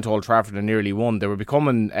 when they went to Old Trafford and nearly won, they were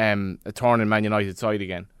becoming a thorn in Man United side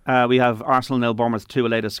again. We have Arsenal 0, Bournemouth 2, a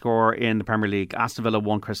latest score in the Premier League. Aston Villa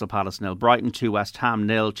 1, Crystal Palace 0, Brighton 2, West Ham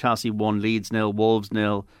 0, Chelsea 1, Leeds 0, Wolves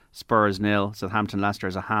 0, Spurs 0, Southampton Leicester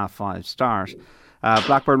is a 5/5 start.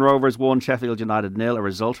 Blackburn Rovers 1, Sheffield United 0. A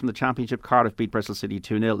result from the Championship: Cardiff beat Bristol City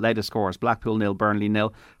 2-0. Latest scores: Blackpool 0, Burnley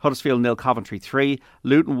 0, Huddersfield 0, Coventry 3,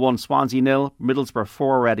 Luton 1, Swansea 0, Middlesbrough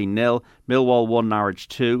 4, Reading 0, Millwall 1, Norwich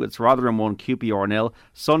 2. It's Rotherham 1, QPR 0.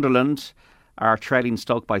 Sunderland are trailing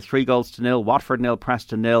Stoke by 3-0. Watford 0,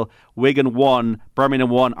 Preston 0, Wigan 1, Birmingham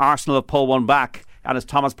 1. Arsenal have pulled one back, and it's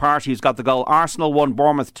Thomas Partey who's got the goal. Arsenal 1,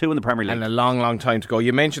 Bournemouth 2 in the Premier League. And a long time to go.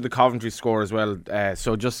 You mentioned the Coventry score as well,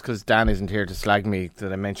 so just because Dan isn't here to slag me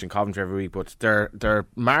that I mention Coventry every week, but their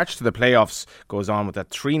march to the playoffs goes on with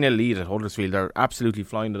that 3-0 lead at Huddersfield. They're absolutely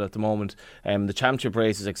flying it at the moment. The championship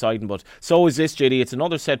race is exciting, but so is this, JD. It's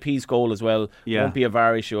another set piece goal as well. Won't be a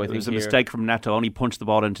VAR issue, I think. It was a mistake from Neto. Only punched the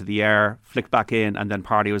ball into the air, flicked back in, and then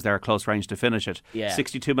Partey was there at close range to finish it.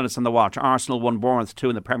 62 minutes on the watch. Arsenal 1, Bournemouth 2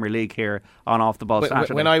 in the Premier League here on Off the Ball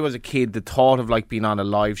Saturday. When I was a kid, the thought of being on a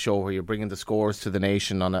live show where you're bringing the scores to the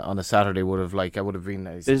nation on a Saturday would have been.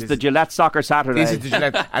 This is the Gillette Soccer Saturday. This is the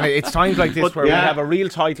Gillette, and it's times like this where we have a real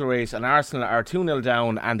title race, and Arsenal are 2-0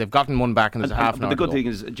 down, and they've gotten one back, and there's a half an hour. The good thing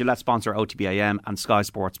is Gillette sponsor OTBAM, and Sky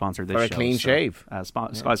Sports sponsor this show. For a clean shave.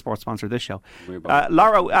 Sky Sports sponsor this show.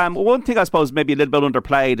 Laura, one thing I suppose maybe a little bit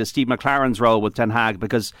underplayed is Steve McLaren's role with Ten Hag,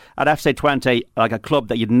 because at FC Twente, like a club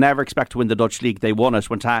that you'd never expect to win the Dutch league, they won it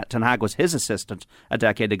when Ten Hag was his assistant a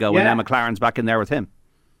decade ago, and now McLaren's back in there with him.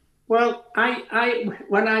 Well, I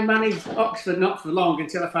when I managed Oxford, not for long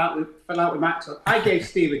until I fell out with Maxwell, I gave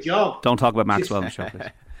Steve a job. Don't talk about Maxwell on the show,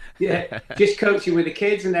 please. Just coaching with the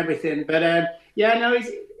kids and everything. But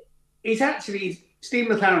he's actually, Steve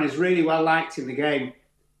McLaren is really well liked in the game.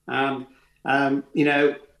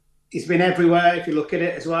 He's been everywhere if you look at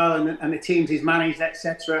it as well, and the teams he's managed,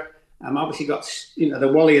 etc. Obviously got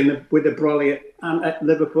the Wally and with the Brolly at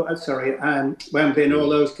Liverpool, Wembley and all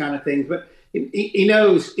those kind of things. But he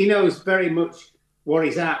knows very much what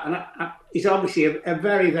he's at. And he's obviously a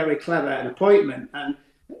very, very clever appointment. And,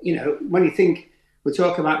 you know, when you think, we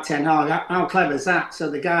talk about Ten Hag, how clever is that? So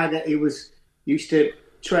the guy that he was used to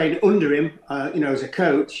train under him, you know, as a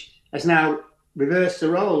coach, has now reversed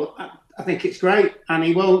the role. I think it's great. And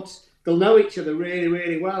they'll know each other really,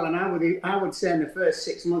 really well. And I would say in the first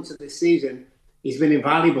 6 months of this season, he's been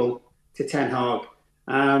invaluable to Ten Hag.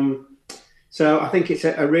 So I think it's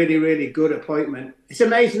a really, really good appointment. It's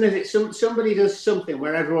amazing that somebody does something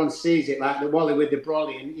where everyone sees it, like the Wally with the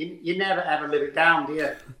brolly, and you never ever live it down, do you?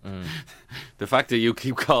 The fact that you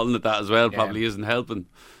keep calling it that as well probably isn't helping.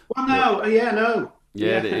 Well, no.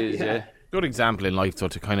 Yeah, it is, yeah. Good example in life, though,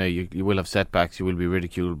 to kind of, you will have setbacks, you will be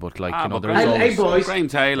ridiculed, but like, you know, but there's always... Hey, boys. Graham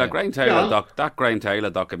Taylor, that Graham Taylor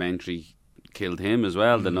documentary killed him as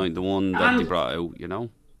well, the one that they brought out, you know.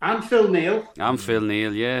 And Phil Neal.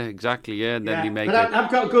 Yeah, exactly, yeah. And then but I've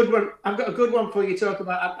got a good one. I've got a good one for you to talk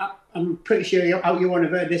about. I'm pretty sure you won't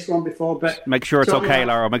have heard this one before, but make sure it's okay,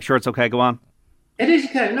 Laura. Make sure it's okay. Go on. It is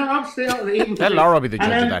okay. No, absolutely. Let Laura be the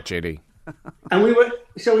judge of that, JD. And we were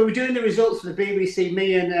doing the results for the BBC.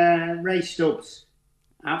 Me and Ray Stubbs.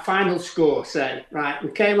 Our final score, say, right. We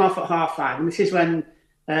came off at 5:30, and this is when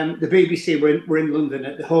the BBC were in London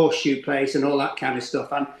at the Horseshoe Place and all that kind of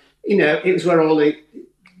stuff. And you know, it was where all the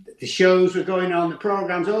shows were going on, the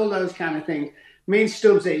programmes, all those kind of things. Me and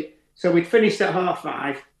Stubbsy, so we'd finished at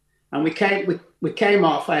 5:30, and we came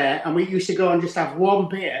off air, and we used to go and just have one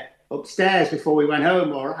beer upstairs before we went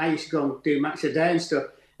home, or I used to go and do Match of the Day and stuff.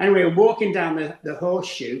 Anyway, we're walking down the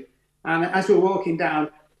Horseshoe, and as we were walking down,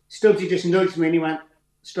 Stubbsy just nudged me and he went,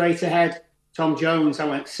 straight ahead, Tom Jones. I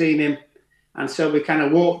went, seen him. And so we kind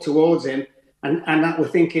of walked towards him, and we're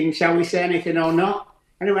thinking, shall we say anything or not?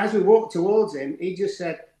 Anyway, as we walked towards him, he just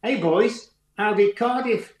said, hey boys, how did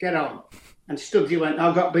Cardiff get on? And Stubbsy went,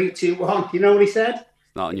 I got beat 2-1. You know what he said?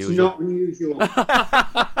 Not unusual. It's not unusual.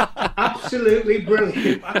 Absolutely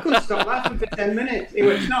brilliant. I couldn't stop laughing for 10 minutes. He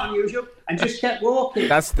went, it's not unusual, and just kept walking.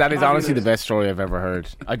 That is honestly the best story I've ever heard.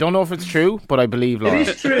 I don't know if it's true, but I believe Laura. It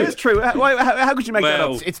is true. It is true. How could you make that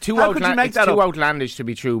up? It's too outlandish to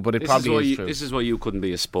be true, but it probably is true. This is why you couldn't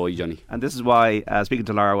be a spy, Johnny. And this is why speaking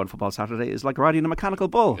to Laura on Football Saturday is like riding a mechanical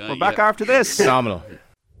bull. We're back after this. Phenomenal.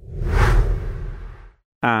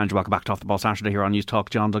 And welcome back to Off the Ball Saturday here on News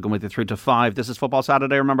Talk. John Duggan with you 3 to 5. This is Football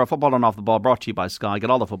Saturday. Remember, football on Off the Ball brought to you by Sky.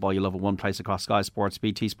 Get all the football you love in one place across Sky Sports,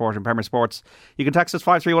 BT Sport and Premier Sports. You can text us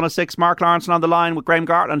 53106. Mark Lawrenson on the line with Graham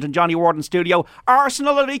Gartland and Johnny Ward in studio.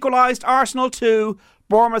 Arsenal have equalised. Arsenal 2.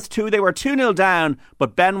 Bournemouth 2. They were 2-0 down,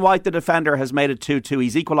 but Ben White, the defender, has made it 2-2.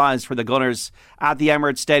 He's equalised for the Gunners at the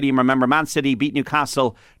Emirates Stadium. Remember, Man City beat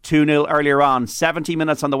Newcastle 2-0 earlier on. 70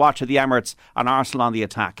 minutes on the watch at the Emirates and Arsenal on the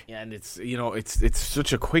attack. Yeah, and it's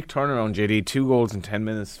such a quick turnaround, JD. 2 goals in 10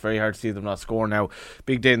 minutes. Very hard to see them not score now.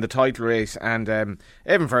 Big day in the title race, and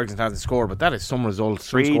Evan Ferguson hasn't scored, but that is some result.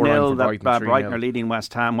 3-0. Brighton are leading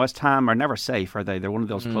West Ham. West Ham are never safe, are they? They're one of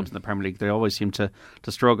those clubs in the Premier League. They always seem to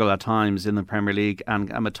struggle at times in the Premier League. And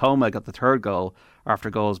Matoma got the third goal after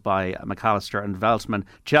goals by McAllister and Veltman.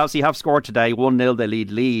 Chelsea have scored today. 1-0 they lead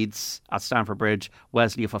Leeds at Stamford Bridge.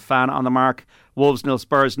 Wesley Fofana on the mark. Wolves 0,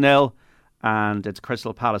 Spurs 0. And it's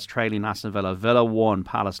Crystal Palace trailing Aston Villa. Villa 1,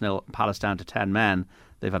 Palace 0. Palace down to 10 men.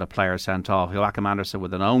 They've had a player sent off. Joachim Andersen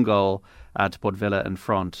with an own goal to put Villa in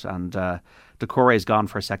front. And Doucouré's gone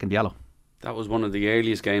for a second yellow. That was one of the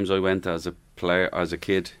earliest games I went to as a player, as a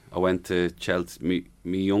kid. I went to Chelsea.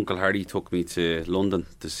 Me Uncle Harry took me to London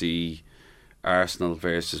to see Arsenal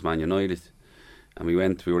versus Man United, and we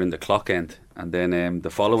were in the Clock End, and then the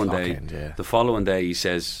following day he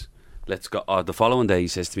says, let's go. The following day he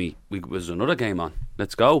says to me, there's another game on,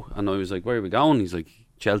 let's go. And I was like, where are we going? He's like,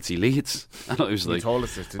 Chelsea Leeds. And I was like,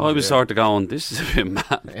 I was sort of going, this is a bit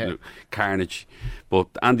mad, carnage. But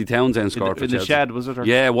Andy Townsend scored for Chelsea. In the shed, was it? Or?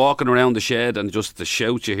 Yeah, walking around the shed, and just the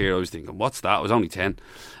shout you hear, I was thinking, what's that? I was only 10.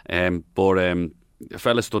 But a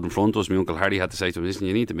fella stood in front of us. My Uncle Harry had to say to him, listen,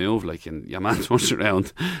 you need to move, like, and your man turns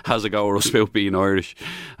around, has a go at us about being Irish.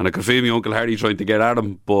 And I could feel my Uncle Harry trying to get at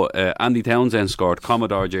him, but Andy Townsend scored,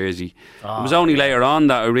 Commodore jersey. It was only later on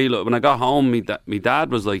that I realised, when I got home, my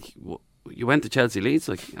dad was like, you went to Chelsea Leeds,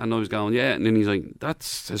 like, and I was going, yeah, and then he's like,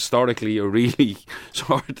 that's historically a really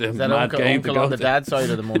sort of mad game to go on the dad's side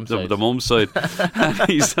or the mum's side? The mum's side. And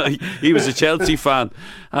he's like, he was a Chelsea fan,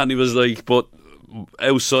 and he was like, but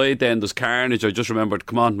outside then there's carnage. I just remembered,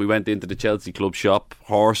 come on, we went into the Chelsea club shop,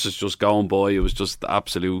 horses just going by, it was just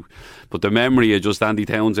absolute. But the memory of just Andy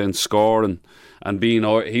Townsend scoring and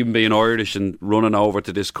even being Irish and running over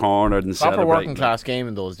to this corner and proper celebrating. working class game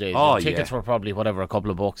in those days. Oh, tickets were probably whatever, a couple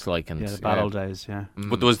of bucks, like, and the bad old days, yeah.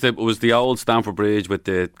 But it was the old Stamford Bridge with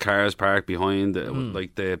the cars parked behind,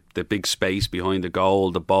 like the big space behind the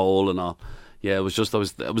goal, the bowl and all. Yeah, it was just.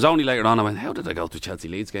 It was only later on I went, how did I go to Chelsea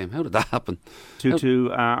Leeds game? How did that happen?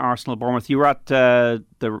 2-2 Arsenal Bournemouth. You were at the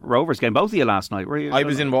Rovers game, both of you last night, were you? I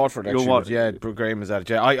was in Watford actually. Watford. Yeah, Graham was at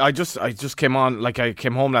it. Yeah, I just came on, like, I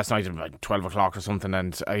came home last night at about 12 o'clock or something,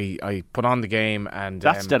 and I put on the game, and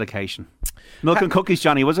that's dedication. Milk and cookies,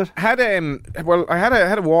 Johnny, was it? I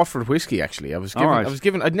had a Watford whiskey actually. I was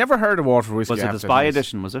given. I'd never heard of Watford whiskey. Was it the Spy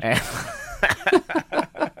edition? Was it?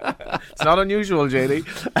 It's not unusual, JD.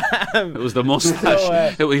 It was the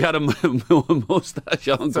moustache. We had a moustache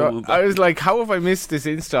on. So I was like, how have I missed this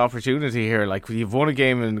Insta opportunity here? Like, you've won a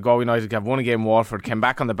game in Galway United, have won a game in Watford, came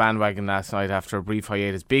back on the bandwagon last night after a brief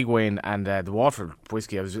hiatus, big win, and the Watford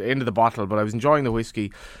whiskey, I was into the bottle, but I was enjoying the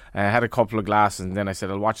whiskey. I had a couple of glasses, and then I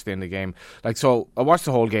said, I'll watch the end of the game. Like, so I watched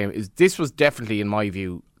the whole game. This was definitely, in my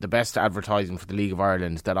view, the best advertising for the League of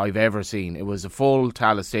Ireland that I've ever seen. It was a full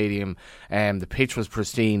Tallaght Stadium, the pitch was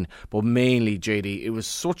pristine, but mainly, JD, it was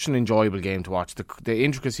such an enjoyable game to watch. The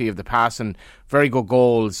intricacy of the passing, very good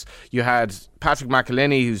goals. You had Patrick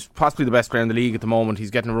McElhenney, who's possibly the best player in the league at the moment.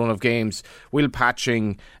 He's getting a run of games. Will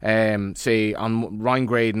Patching, say on Ryan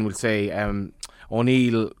Graydon, will say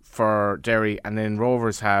O'Neill for Derry, and then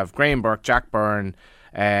Rovers have Graham Burke, Jack Byrne,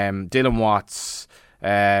 Dylan Watts,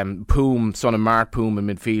 Poom, son of Mark Poom in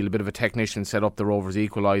midfield, a bit of a technician, set up the Rovers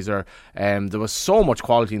equaliser. There was so much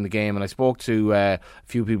quality in the game, and I spoke to a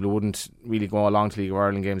few people who wouldn't really go along to League of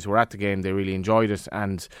Ireland games who were at the game. They really enjoyed it,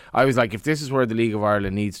 and I was like, if this is where the League of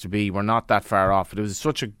Ireland needs to be, we're not that far off. It was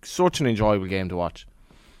such an enjoyable game to watch.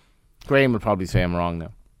 Graham would probably say I'm wrong now.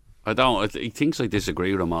 I don't. He thinks I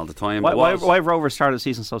disagree with him all the time. Why have Rovers started the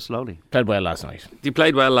season so slowly? Played well last night. They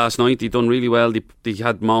played well last night. They done really well. They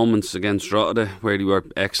had moments against Drogheda where they were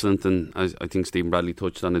excellent, and I think Stephen Bradley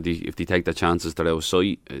touched on it. If they take their chances, they're out of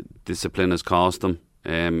sight. Discipline has cost them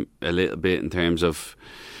a little bit in terms of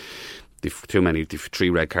they've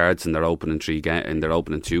 3 red cards in their opening 2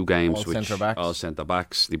 games. All centre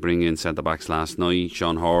backs. They bring in centre backs last night.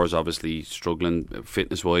 Sean Hoare obviously struggling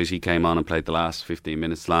fitness wise. He came on and played the last 15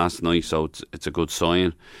 minutes last night, so it's a good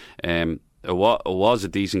sign. It was a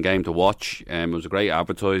decent game to watch. It was a great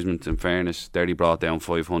advertisement, in fairness. Derry brought down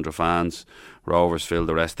 500 fans. Rovers filled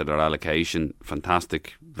the rest of their allocation.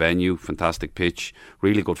 Fantastic venue, fantastic pitch,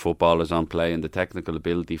 really good footballers on play, and the technical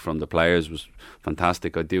ability from the players was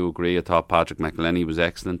fantastic. I do agree. I thought Patrick McElhenney was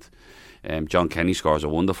excellent. John Kenny scores a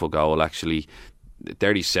wonderful goal, actually.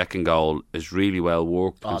 Derry's second goal is really well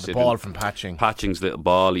worked. The ball from Patching. Patching's little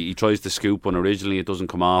ball. He tries to scoop one originally, it doesn't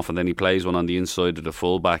come off, and then he plays one on the inside of the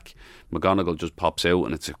fullback. McGonigal just pops out,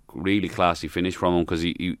 and it's a really classy finish from him, because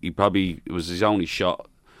he probably, it was his only shot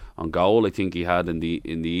on goal I think he had in the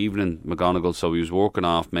evening, McGonigal, so he was working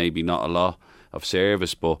off maybe not a lot of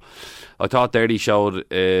service, but I thought Derry showed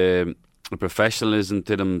a professionalism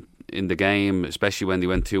to them in the game, especially when they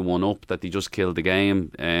went 2-1 up, that they just killed the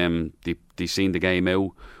game. They seen the game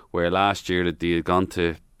out, where last year that they had gone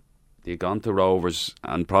to Rovers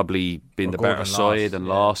and probably been the better side and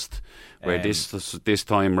lost, where this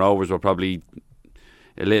time Rovers were probably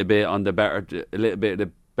a little bit of the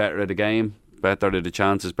better of the game, better of the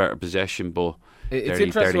chances, better possession, but it's Derry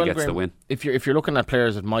interesting, gets Graham, the win. If you're looking at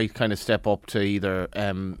players that might kind of step up to either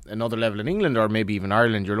another level in England or maybe even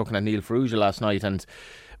Ireland, you're looking at Neil Ferrugia last night, and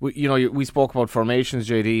we spoke about formations,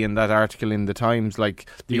 JD, in that article in the Times, like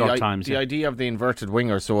the York Times. The idea of the inverted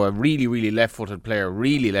winger, so a really left-footed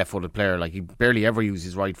player, like he barely ever uses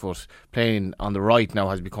his right foot, playing on the right now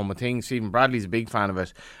has become a thing. Stephen Bradley's a big fan of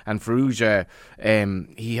it, and Ferrugia,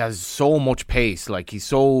 he has so much pace, like he's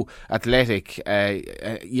so athletic.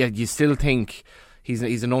 Yet you still think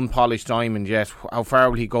he's an unpolished diamond yet. How far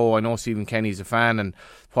will he go? I know Stephen Kenny's a fan, and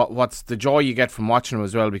what's the joy you get from watching him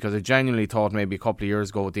as well, because I genuinely thought maybe a couple of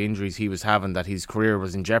years ago with the injuries he was having that his career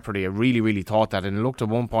was in jeopardy. I really thought that, and it looked at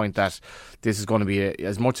one point that this is going to be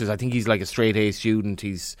as much as I think he's like a straight A student,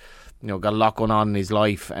 he's got a lot going on in his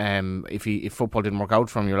life. If football didn't work out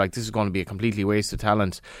for him, you're like, this is going to be a completely waste of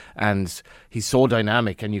talent, and he's so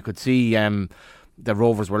dynamic, and you could see the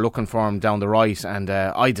Rovers were looking for him down the right, and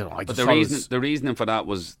the reasoning for that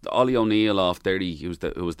was Ollie O'Neill off Derry, who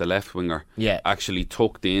was the left winger, actually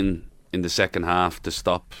tucked in the second half to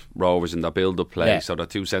stop Rovers in their build-up play. So the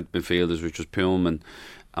 2 centre midfielders, which was Poom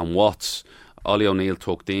and Watts, Ollie O'Neill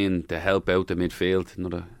tucked in to help out the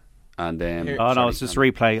midfield. And it's just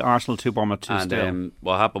replay. Arsenal 2, Bournemouth 2 still. And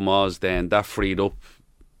what happened was then that freed up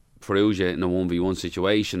Perugia in a 1v1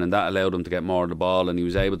 situation, and that allowed him to get more of the ball, and he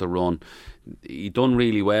was able to run. He done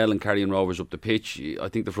really well in carrying Rovers up the pitch. I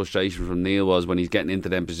think the frustration from Neil was when he's getting into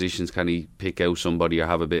them positions, can he pick out somebody or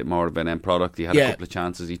have a bit more of an end product? He had a couple of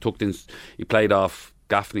chances. He played off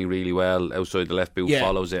Gaffney really well outside the left boot,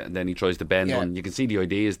 follows it, and then he tries to bend on. You can see the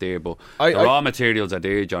ideas there, but the raw materials are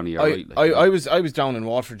there, Johnny. I was down in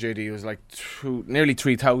Waterford, JD. It was like nearly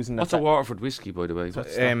 3,000. What's a Waterford whiskey, by the way?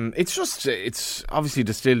 It's obviously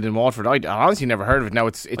distilled in Waterford. I honestly never heard of it. Now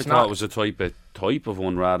it's I not. Thought it was a type of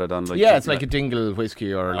one rather than like it's like a Dingle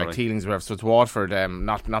whiskey or like Teeling's or whatever. So it's Waterford.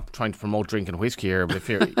 Not trying to promote drinking whiskey here, but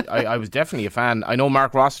I was definitely a fan. I know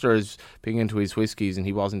Mark Roster is being into his whiskies, and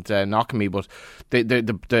he wasn't knocking me, but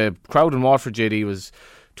the crowd in Waterford, JD, was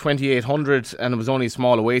 2,800, and it was only a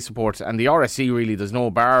small away support, and the RSC really, there's no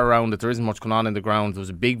bar around it, there isn't much going on in the ground. There was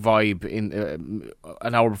a big vibe in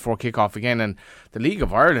an hour before kick-off again, and the League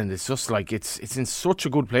of Ireland is just like it's in such a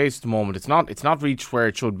good place at the moment. It's not reached where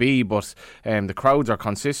it should be, but the crowds are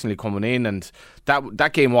consistently coming in, and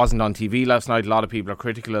that game wasn't on TV last night. A lot of people are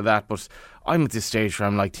critical of that, but I'm at this stage where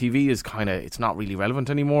I'm like, TV is it's not really relevant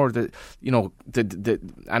anymore.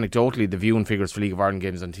 Anecdotally, the viewing figures for League of Ireland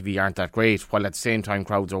games on TV aren't that great, while at the same time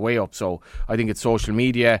crowds are way up. So I think it's social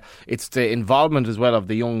media, it's the involvement as well of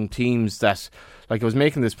the young teams that, like I was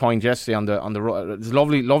making this point yesterday on the road. It's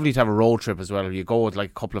lovely to have a road trip as well. You go with like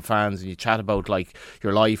a couple of fans and you chat about like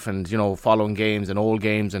your life and following games and old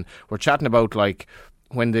games, and we're chatting about like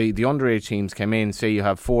when the underage teams came in. Say you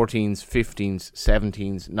have 14s, 15s,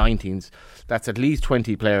 17s, 19s. That's at least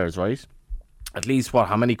 20 players, right? At least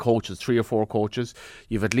how many coaches? 3 or 4 coaches.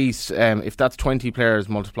 You've at least, if that's 20 players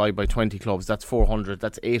multiplied by 20 clubs, that's 400.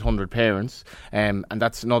 That's 800 parents, and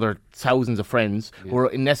that's another thousands of friends who are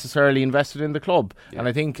necessarily invested in the club. And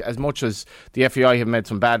I think as much as the FAI have made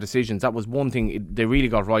some bad decisions, that was one thing they really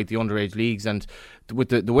got right, the underage leagues, and with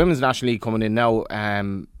the Women's National League coming in now,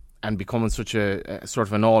 and becoming such a sort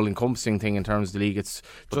of an all-encompassing thing in terms of the league. It's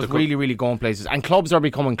just really, really going places. And clubs are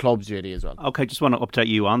becoming clubs, JD, as well. OK, just want to update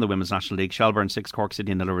you on the Women's National League. Shelbourne 6, Cork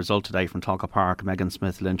City 0 result today from Talca Park. Megan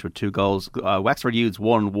Smith-Lynch with 2 goals. Wexford Youths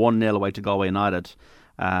won 1-0 away to Galway United,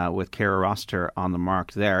 with Ciara Roster on the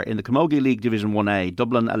mark there. In the Camogie League Division 1A,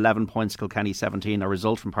 Dublin 11 points, Kilkenny 17. A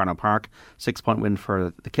result from Parnell Park, 6-point win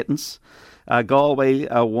for the Kittens. Galway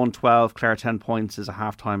 1-12, Clare 10 points is a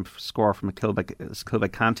half-time score from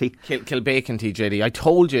Kilbeck-Canty. Kilbeck-Canty, JD. I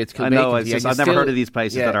told you it's Kilbeck-Canty. I know, I've never heard of these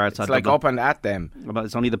places that are outside It's like Dublin. up and at them. But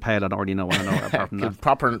it's only the Pale I already know what I know apart from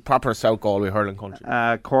that. Proper South Galway hurling country.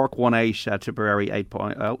 Cork 1-8, Tipperary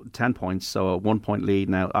 10 points, so a 1-point lead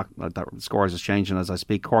now. That scores is changing as I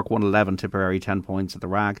speak. Cork 1-11, Tipperary 10 points at the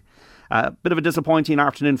Rag. Bit of a disappointing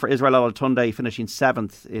afternoon for Israel Olatunde, finishing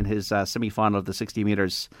 7th in his semi-final of the 60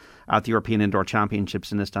 metres at the European Indoor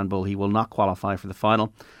Championships in Istanbul. He will not qualify for the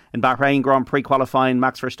final. In Bahrain Grand Prix qualifying,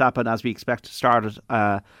 Max Verstappen, as we expect, started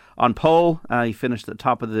on pole. He finished at the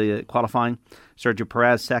top of the qualifying. Sergio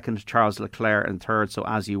Perez second, Charles Leclerc in third. So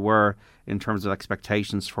as you were in terms of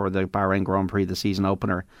expectations for the Bahrain Grand Prix, the season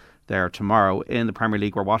opener there tomorrow. In the Premier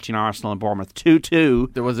League, we're watching Arsenal and Bournemouth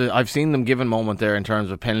 2-2. I've seen them give a moment there in terms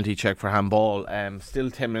of penalty check for handball. Still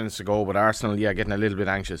 10 minutes to go, but Arsenal, getting a little bit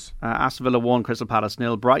anxious. Aston Villa 1, Crystal Palace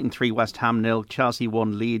 0, Brighton 3, West Ham 0, Chelsea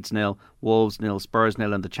 1, Leeds 0, Wolves 0, Spurs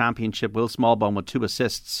 0. In the Championship, Will Smallbone with 2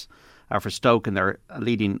 assists for Stoke, and they're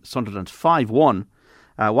leading Sunderland 5-1.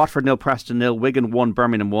 Watford 0, Preston 0, Wigan 1,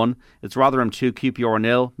 Birmingham 1. It's Rotherham 2, QPR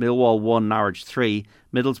 0, Millwall 1, Norwich 3,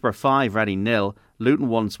 Middlesbrough 5, Reading 0, Luton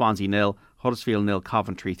 1, Swansea 0, Huddersfield 0,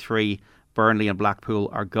 Coventry 3. Burnley and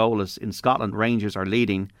Blackpool are goalless. In Scotland, Rangers are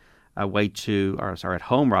leading at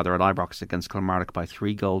home at Ibrox against Kilmarnock by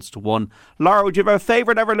 3-1. Laura, would you have a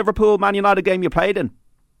favourite ever Liverpool Man United game you played in?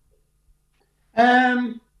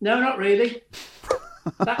 No, not really.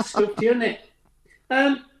 That's stuffed you, isn't it?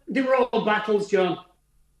 They were all battles, John.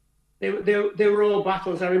 They were all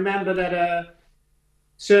battles. I remember that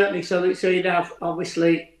certainly. So you'd have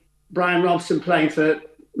obviously Brian Robson playing for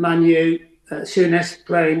Man U, Souness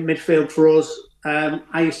playing midfield for us.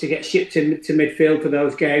 I used to get shipped into midfield for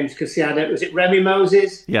those games because he had was it Remy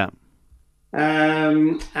Moses? Yeah.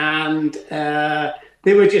 And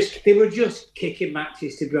they were just kicking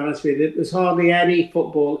matches. To be honest with you, there's hardly any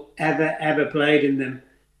football ever played in them.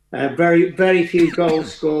 Very, very few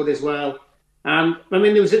goals scored as well. I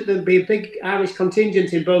mean, there'd be a big Irish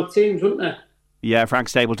contingent in both teams, wouldn't there? Yeah, Frank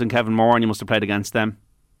Stapleton, Kevin Moore, and you must have played against them.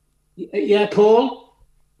 Yeah, Paul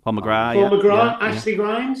McGrath, Ashley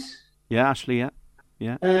Grimes. Yeah, Ashley,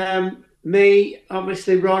 yeah. Me,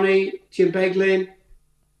 obviously, Ronnie, Jim Beglin,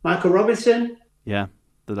 Michael Robinson. Yeah.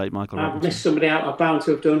 the late Michael I've Robinson. missed somebody out. I'm bound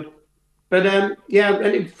to have done. But and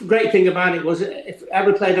the great thing about it was if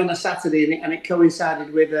ever played on a Saturday and it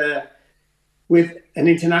coincided with an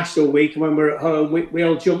international week, and when we were at home, we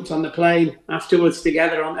all jumped on the plane afterwards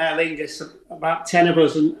together on Aer Lingus, about 10 of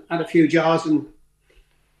us, and had a few jars and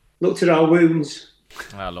looked at our wounds.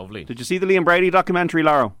 Ah, lovely. Did you see the Liam Brady documentary,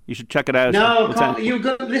 Lauro? You should check it out. No,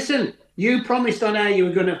 listen. You promised on air you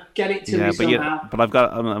were going to get it to me somehow. But I've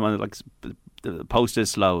got the post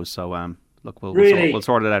is slow, so look, we'll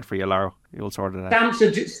sort it out for you, Lauro. You'll sort it out.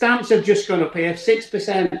 Stamps have just gone up here,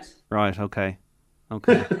 6%. Right. Okay.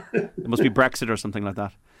 It must be Brexit or something like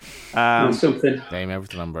that. Something. Blame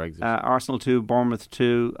everything on Brexit. Arsenal 2, Bournemouth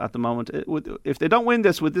 2 at the moment. If they don't win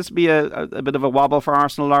this, would this be a bit of a wobble for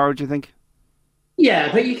Arsenal, Lauro, do you think?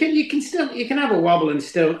 Yeah, but you can have a wobble and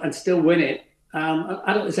still win it. I don't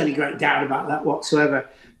think there's any great doubt about that whatsoever.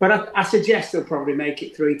 But I suggest they'll probably make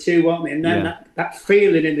it 3-2, won't they? And then that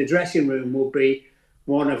feeling in the dressing room will be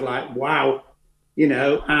one of like, wow,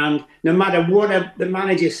 and no matter what the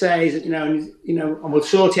manager says, and we'll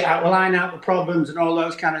sort it out, we'll iron out the problems and all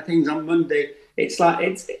those kind of things on Monday. It's like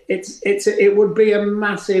it would be a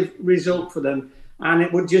massive result for them, and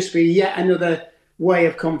it would just be yet another way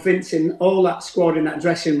of convincing all that squad in that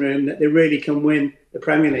dressing room that they really can win the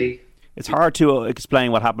Premier League. It's hard to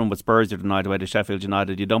explain what happened with Spurs the other night away to Sheffield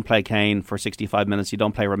United. You don't play Kane for 65 minutes. You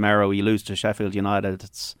don't play Romero. You lose to Sheffield United.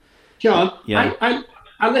 John,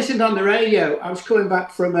 I listened on the radio. I was coming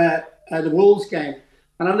back from the Wolves game,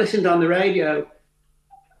 and I listened on the radio.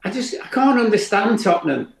 I can't understand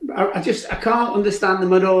Tottenham. I can't understand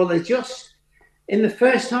them at all. There's just, in the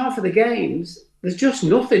first half of the games, there's just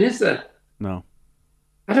nothing, is there? No.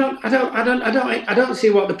 I don't see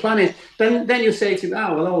what the plan is. Then you'll say to me,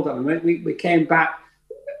 oh, well, hold on. We came back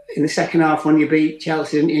in the second half when you beat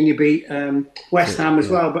Chelsea and you beat West Ham as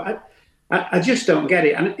well. But I just don't get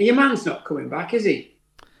it. And your man's not coming back, is he?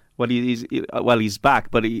 Well, he's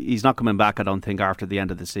back, but he's not coming back, I don't think, after the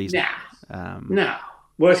end of the season. No.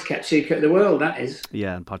 Worst kept secret in the world, that is.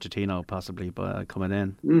 Yeah, and Pochettino possibly coming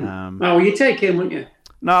in. You take him, wouldn't you?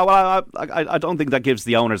 No, well, I don't think that gives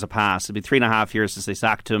the owners a pass. It'll be 3.5 years since they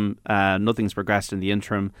sacked him. Nothing's progressed in the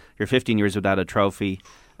interim. You're 15 years without a trophy.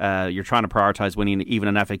 You're trying to prioritise winning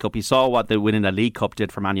even an FA Cup. You saw what the winning a League Cup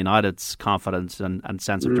did for Man United's confidence and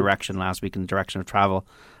sense of direction last week and direction of travel.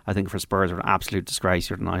 I think for Spurs, are an absolute disgrace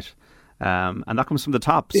here tonight. And that comes from the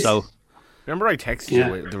top. So. Remember I texted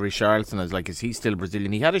you the Richarlison. I was like, is he still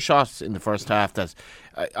Brazilian? He had a shot in the first half that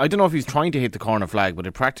I don't know if he was trying to hit the corner flag, but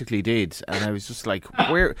it practically did. And I was just like,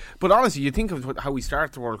 where? But honestly, you think of how we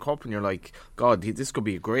start the World Cup, and you're like, God, this could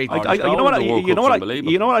be a great. You know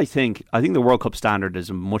what I think? I think the World Cup standard is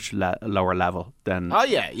a much lower level than. Oh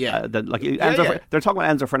yeah. They're talking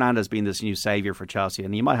about Enzo Fernandez being this new saviour for Chelsea,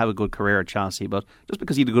 and he might have a good career at Chelsea, but just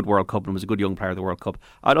because he had a good World Cup and was a good young player at the World Cup,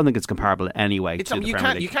 I don't think it's comparable in any way.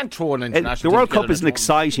 You can't throw an international. The World Cup is an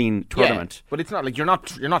exciting tournament, but it's not like you're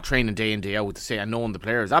not training day in day out to say I know the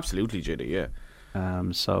players. Absolutely, Judy. Yeah.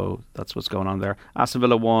 So that's what's going on there. Aston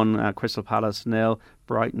Villa 1, Crystal Palace 0,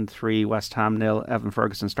 Brighton 3, West Ham 0. Evan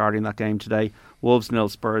Ferguson starting that game today. Wolves 0,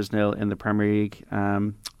 Spurs 0 in the Premier League.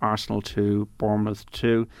 Arsenal 2, Bournemouth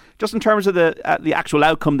 2. Just in terms of the actual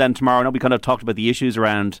outcome then tomorrow, I know we kind of talked about the issues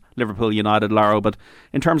around Liverpool United, Lauro, but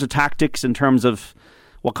in terms of tactics, in terms of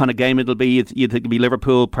what kind of game it'll be, you think it'll be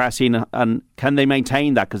Liverpool pressing, and can they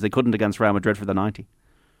maintain that, because they couldn't against Real Madrid for the 90?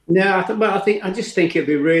 No, I just think it'll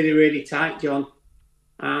be really, really tight, John.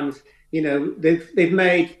 And they've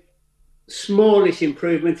made smallish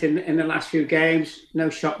improvement in the last few games.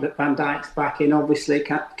 No shock that Van Dijk's back in. Obviously,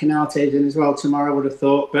 Canate's in as well tomorrow, I would have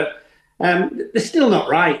thought. But they're still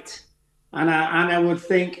not right. And I would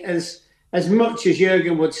think as much as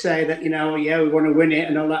Jurgen would say that we want to win it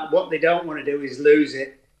and all that, what they don't want to do is lose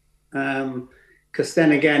it. Because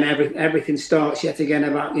then again, everything starts yet again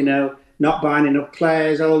about not buying enough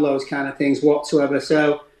players, all those kind of things whatsoever.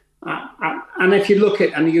 So, and if you look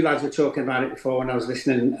at, and you lads were talking about it before when I was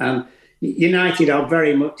listening, United are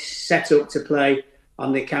very much set up to play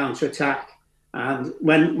on the counter-attack. And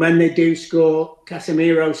when they do score,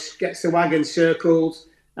 Casemiro gets the wagon circled.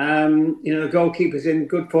 The goalkeeper's in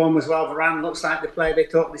good form as well. Varane looks like the player they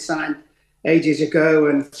thought they signed ages ago.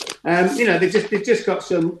 And, they've just got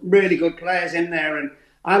some really good players in there. And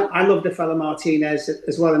I love the fella Martinez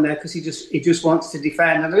as well in there, because he just wants to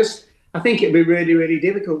defend. And I think it'd be really, really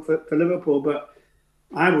difficult for Liverpool. But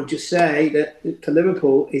I would just say that for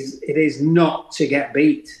Liverpool, it is not to get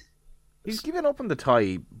beat. He's given up on the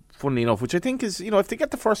tie, funnily enough, which I think is, if they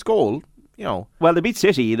get the first goal, Well, they beat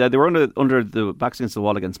City. They were under the backs against the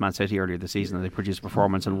wall against Man City earlier this season, and they produced a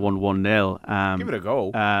performance and won 1-0. Give it a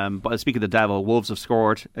go. But speaking of the devil, Wolves have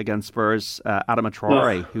scored against Spurs. Adama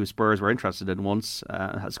Traore, who Spurs were interested in once,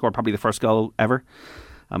 has scored probably the first goal ever.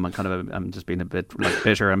 I'm just being a bit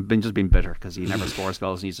bitter. I'm just being bitter because he never scores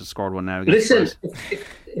goals, and he's just scored one now. Listen,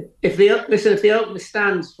 if they open the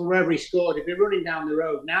stands for wherever he scored, if you're running down the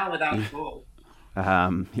road now without the ball.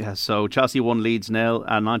 So Chelsea won Leeds 0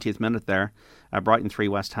 at 90th minute there. Brighton 3,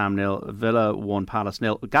 West Ham 0. Villa 1, Palace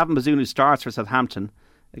 0. Gavin Bazunu starts for Southampton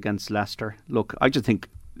against Leicester. Look, I just think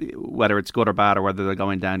whether it's good or bad or whether they're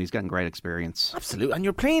going down, he's getting great experience. Absolutely, and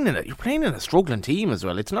you're playing in a struggling team as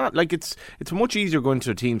well. It's not like it's much easier going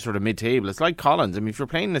to a team sort of mid-table. It's like Collins. I mean, if you're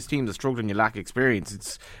playing this team that's struggling, you lack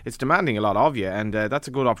experience. It's demanding a lot of you, and that's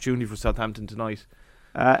a good opportunity for Southampton tonight.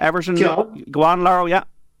 Everton, go on, Laurel. Yeah.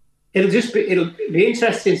 It'll be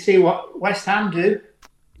interesting to see what West Ham do.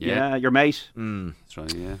 Yeah, your mate. That's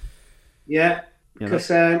right. Yeah. Yeah, because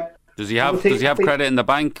does he have credit in the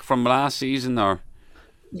bank from last season or?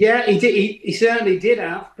 Yeah, he did. He certainly did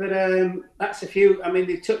have, but that's a few. I mean,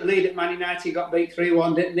 they took the lead at Man United, got beat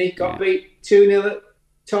 3-1, didn't they? Got beat 2-0 at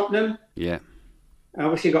Tottenham. Yeah.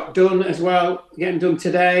 Obviously got done as well, getting done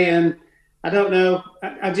today, and I don't know.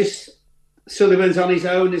 I just Sullivan's on his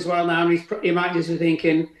own as well now, and he might just be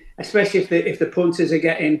thinking. Especially if the punters are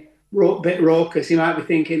getting a bit raucous, he might be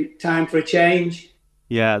thinking time for a change.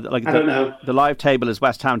 Yeah, I don't know. The live table is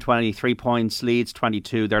West Ham 23 points, Leeds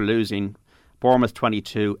 22, they're losing, Bournemouth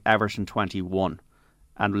 22, Everton 21,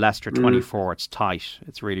 and Leicester 24. It's tight.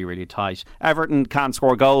 It's really, really tight. Everton can't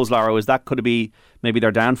score goals, Laura. Could it be maybe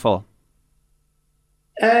their downfall?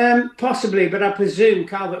 Possibly, but I presume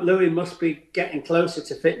Calvert-Lewin must be getting closer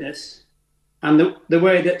to fitness. And the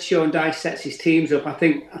way that Sean Dyche sets his teams up, I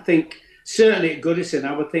think certainly at Goodison,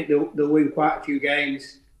 I would think they'll win quite a few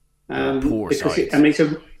games. Poor side.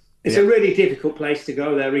 It's a really difficult place to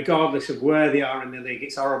go there, regardless of where they are in the league.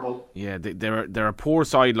 It's horrible. Yeah, they're a poor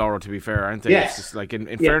side, Laura. To be fair, aren't they? Yes. It's just like in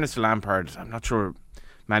fairness to Lampard, I'm not sure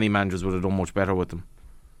many managers would have done much better with them.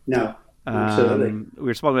 No. Absolutely. We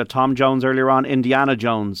were speaking about Tom Jones earlier on. Indiana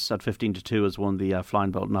Jones at 15-2 has won the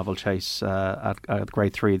Flying Bolt Novel Chase at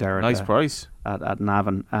Grade 3 there. Nice price. At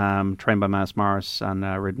Navan, trained by Mouse Morris and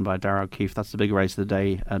ridden by Darragh O'Keefe. That's the big race of the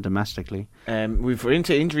day domestically. We're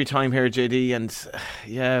into injury time here, JD,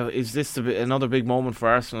 and is this another big moment for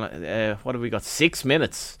Arsenal? What have we got? 6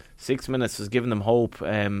 minutes. 6 minutes has given them hope.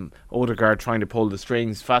 Odegaard trying to pull the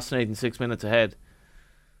strings. Fascinating 6 minutes ahead.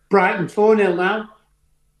 Brighton 4-0 now.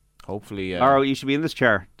 Hopefully, Laura, you should be in this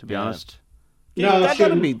chair, to be honest.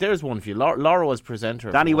 There's one for you. Laura as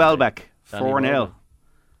presenter. Danny Welbeck 4-0.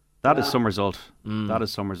 That is some result. That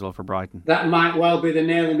is some result for Brighton. That might well be the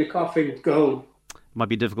nail in the coffin goal. Might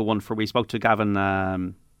be a difficult one we spoke to Gavin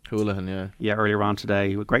Houlihan, earlier on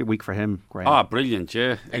today. A great week for him. Graham. Oh, brilliant,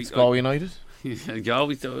 yeah. Ex-Galway United.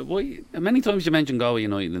 Many times you mention Galway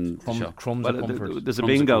United in the show. Crumbs there's a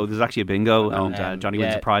bingo. There's actually a bingo, and Johnny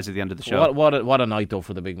wins a prize at the end of the show. What a night though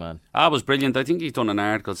for the big man. It was brilliant. I think he's done an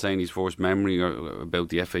article saying his first memory about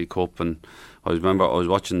the FA Cup, and I was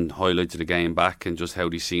watching highlights of the game back and just how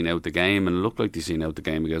they seen out the game, and it looked like they seen out the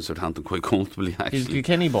game against Southampton quite comfortably. Actually, he's a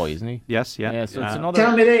Kilkenny boy, isn't he? Yes, yeah. So it's another.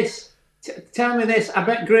 Tell me this. I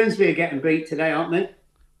bet Grimsby are getting beat today, aren't they?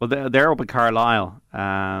 Well, they're up at Carlisle,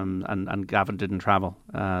 and Gavin didn't travel,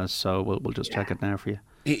 so we'll just check it now for you.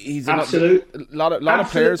 He's a lot of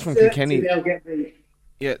players from Kilkenny. They'll get beat.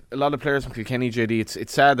 Yeah, a lot of players from Kilkenny, JD.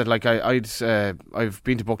 It's sad that I've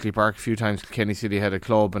been to Buckley Park a few times. Kilkenny City had a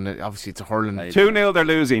club, and obviously it's a hurling. 2-0 they're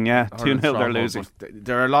losing. Yeah, 2-0 they're losing.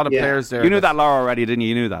 There are a lot of players there. You knew that, Laura, already, didn't you?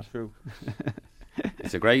 You knew that. True.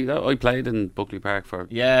 It's a great. I played in Buckley Park for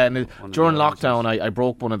and during lockdown I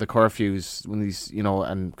broke one of the curfews when these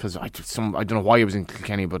and because I don't know why I was in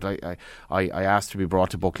Kilkenny, but I asked to be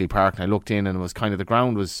brought to Buckley Park, and I looked in and it was kind of the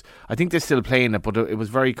ground was, I think they're still playing it, but it was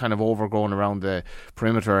very kind of overgrown around the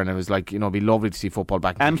perimeter, and it was like, it'd be lovely to see football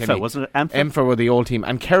back in Kilkenny. Wasn't it? Empha were the old team,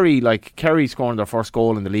 and Kerry scoring their first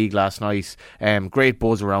goal in the league last night. Great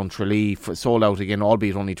buzz around Tralee, sold out again,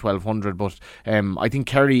 albeit only 1,200, but I think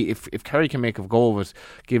Kerry, if Kerry can make a go of it,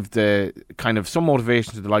 give the kind of some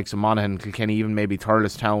motivation to the likes of Monaghan, Kilkenny, even maybe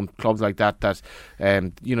Thurles Town, clubs like that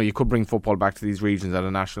you could bring football back to these regions at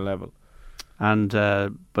a national level. And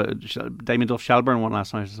but Damien Duff Shelburne won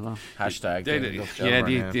last night as well. Hashtag Damien Duff Shelburne.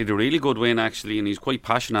 They did a really good win actually, and he's quite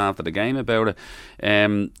passionate after the game about it.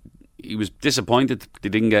 He was disappointed they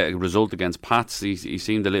didn't get a result against Pats. He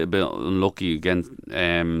seemed a little bit unlucky against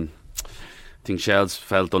think Shells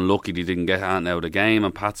felt unlucky they didn't get out of the game,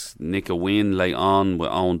 and Pats nick a win late on with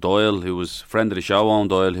Owen Doyle, who was a friend of the show, Owen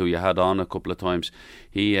Doyle, who you had on a couple of times.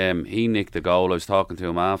 He nicked the goal. I was talking to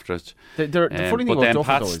him after it. The funny thing about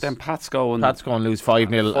Duffy, then Pats go and lose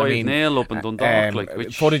 5-0. 5-0 up in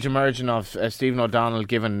Dundalk. Footage emerging of Stephen O'Donnell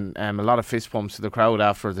giving a lot of fist bumps to the crowd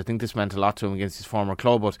afterwards. I think this meant a lot to him against his former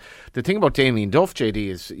club. But the thing about Damien Duff, JD,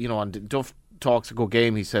 is, and Duff talks a good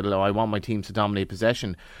game. He said, I want my teams to dominate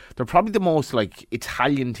possession. They're probably the most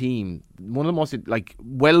Italian team, one of the most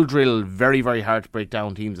well drilled, very, very hard to break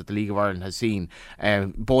down teams that the League of Ireland has seen.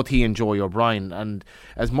 Both he and Joey O'Brien. And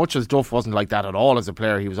as much as Duff wasn't like that at all as a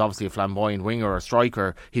player, he was obviously a flamboyant winger or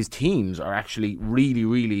striker. His teams are actually really,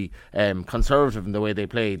 really conservative in the way they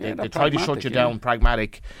play. They try to shut you down,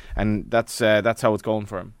 pragmatic, and that's how it's going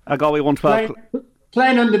for him. Galway 112.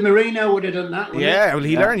 Playing under Marino would have done that. Yeah, well,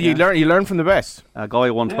 he learned from the best. Galway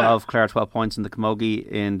 112, Clare 12 points in the Camogie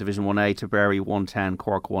in Division 1A, Tipperary 110,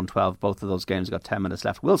 Cork 112. Both of those games got 10 minutes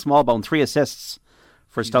left. Will Smallbone, 3 assists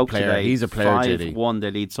for Stoke today. He's a player, 5-1,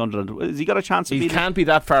 they lead Sunderland. Has he got a chance to He can't be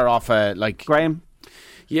that far off, Graham?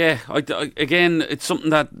 Yeah, again, it's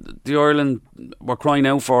something that the Ireland were crying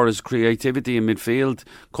out for, is creativity in midfield.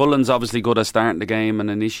 Cullen's obviously good at starting the game and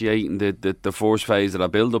initiating the first phase of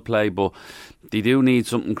that build-up play, but they do need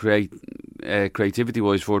something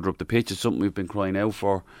creativity-wise further up the pitch. It's something we've been crying out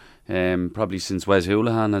for, probably since Wes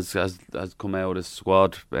Houlihan has come out of the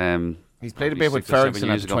squad. He's played a bit with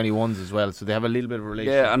Ferguson at the 21s as well, so they have a little bit of a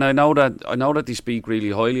relationship. Yeah, and I know that they speak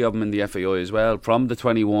really highly of him in the FAI as well. From the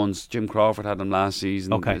 21s, Jim Crawford had him last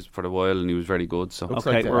season for a while, and he was very good. So looks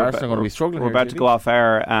like Arsenal going to be struggling. We're about to go off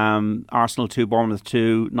air. Arsenal 2, Bournemouth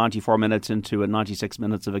 2, 94 minutes into 96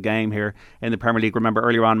 minutes of a game here in the Premier League. Remember,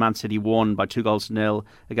 earlier on, Man City won by 2-0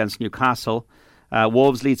 against Newcastle.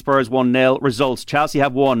 Wolves lead Spurs 1-0. Results: Chelsea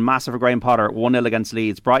have won, massive for Graham Potter, 1-0 against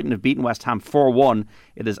Leeds. Brighton have beaten West Ham 4-1.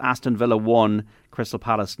 It is Aston Villa 1, Crystal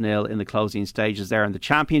Palace 0 in the closing stages there in the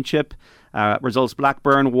Championship. Results: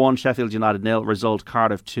 Blackburn 1, Sheffield United 0. Result: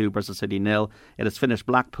 Cardiff 2, Bristol City 0. It has finished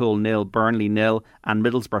Blackpool 0, Burnley 0 and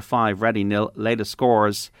Middlesbrough 5, Reading 0. Latest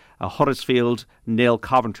scores: Huddersfield 0,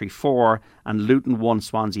 Coventry 4 and Luton 1,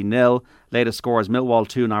 Swansea 0. Latest scores: Millwall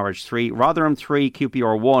 2, Norwich 3, Rotherham 3,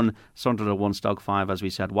 QPR 1, Sunderland 1, Stoke 5, as we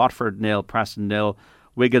said. Watford 0, Preston 0,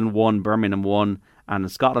 Wigan 1, Birmingham 1, and in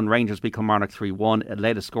Scotland, Rangers beat Kilmarnock 3-1.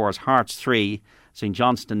 Latest scores: Hearts 3, St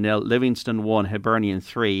Johnstone 0, Livingston 1, Hibernian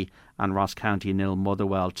 3 and Ross County 0,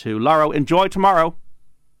 Motherwell 2. Laro, enjoy tomorrow.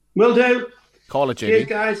 Will do. Call it, JD. Cheers,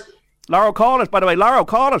 guys. Laro, call it, by the way. Laro,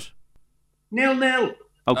 call it. 0-0.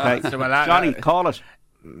 Okay. Johnny, call it.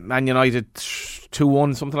 Man United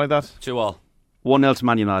 2-1, something like that. 2-all. 1-0 to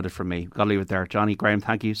Man United from me. Got to leave it there. Johnny, Graham,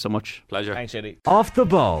 thank you so much. Pleasure. Thanks, JD. Off the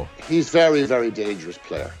ball. He's very, very dangerous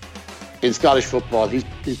player. In Scottish football, he's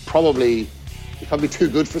probably too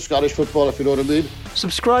good for Scottish football, if you know what I mean.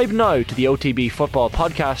 Subscribe now to the OTB Football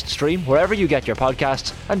podcast stream wherever you get your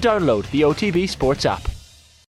podcasts and download the OTB Sports app.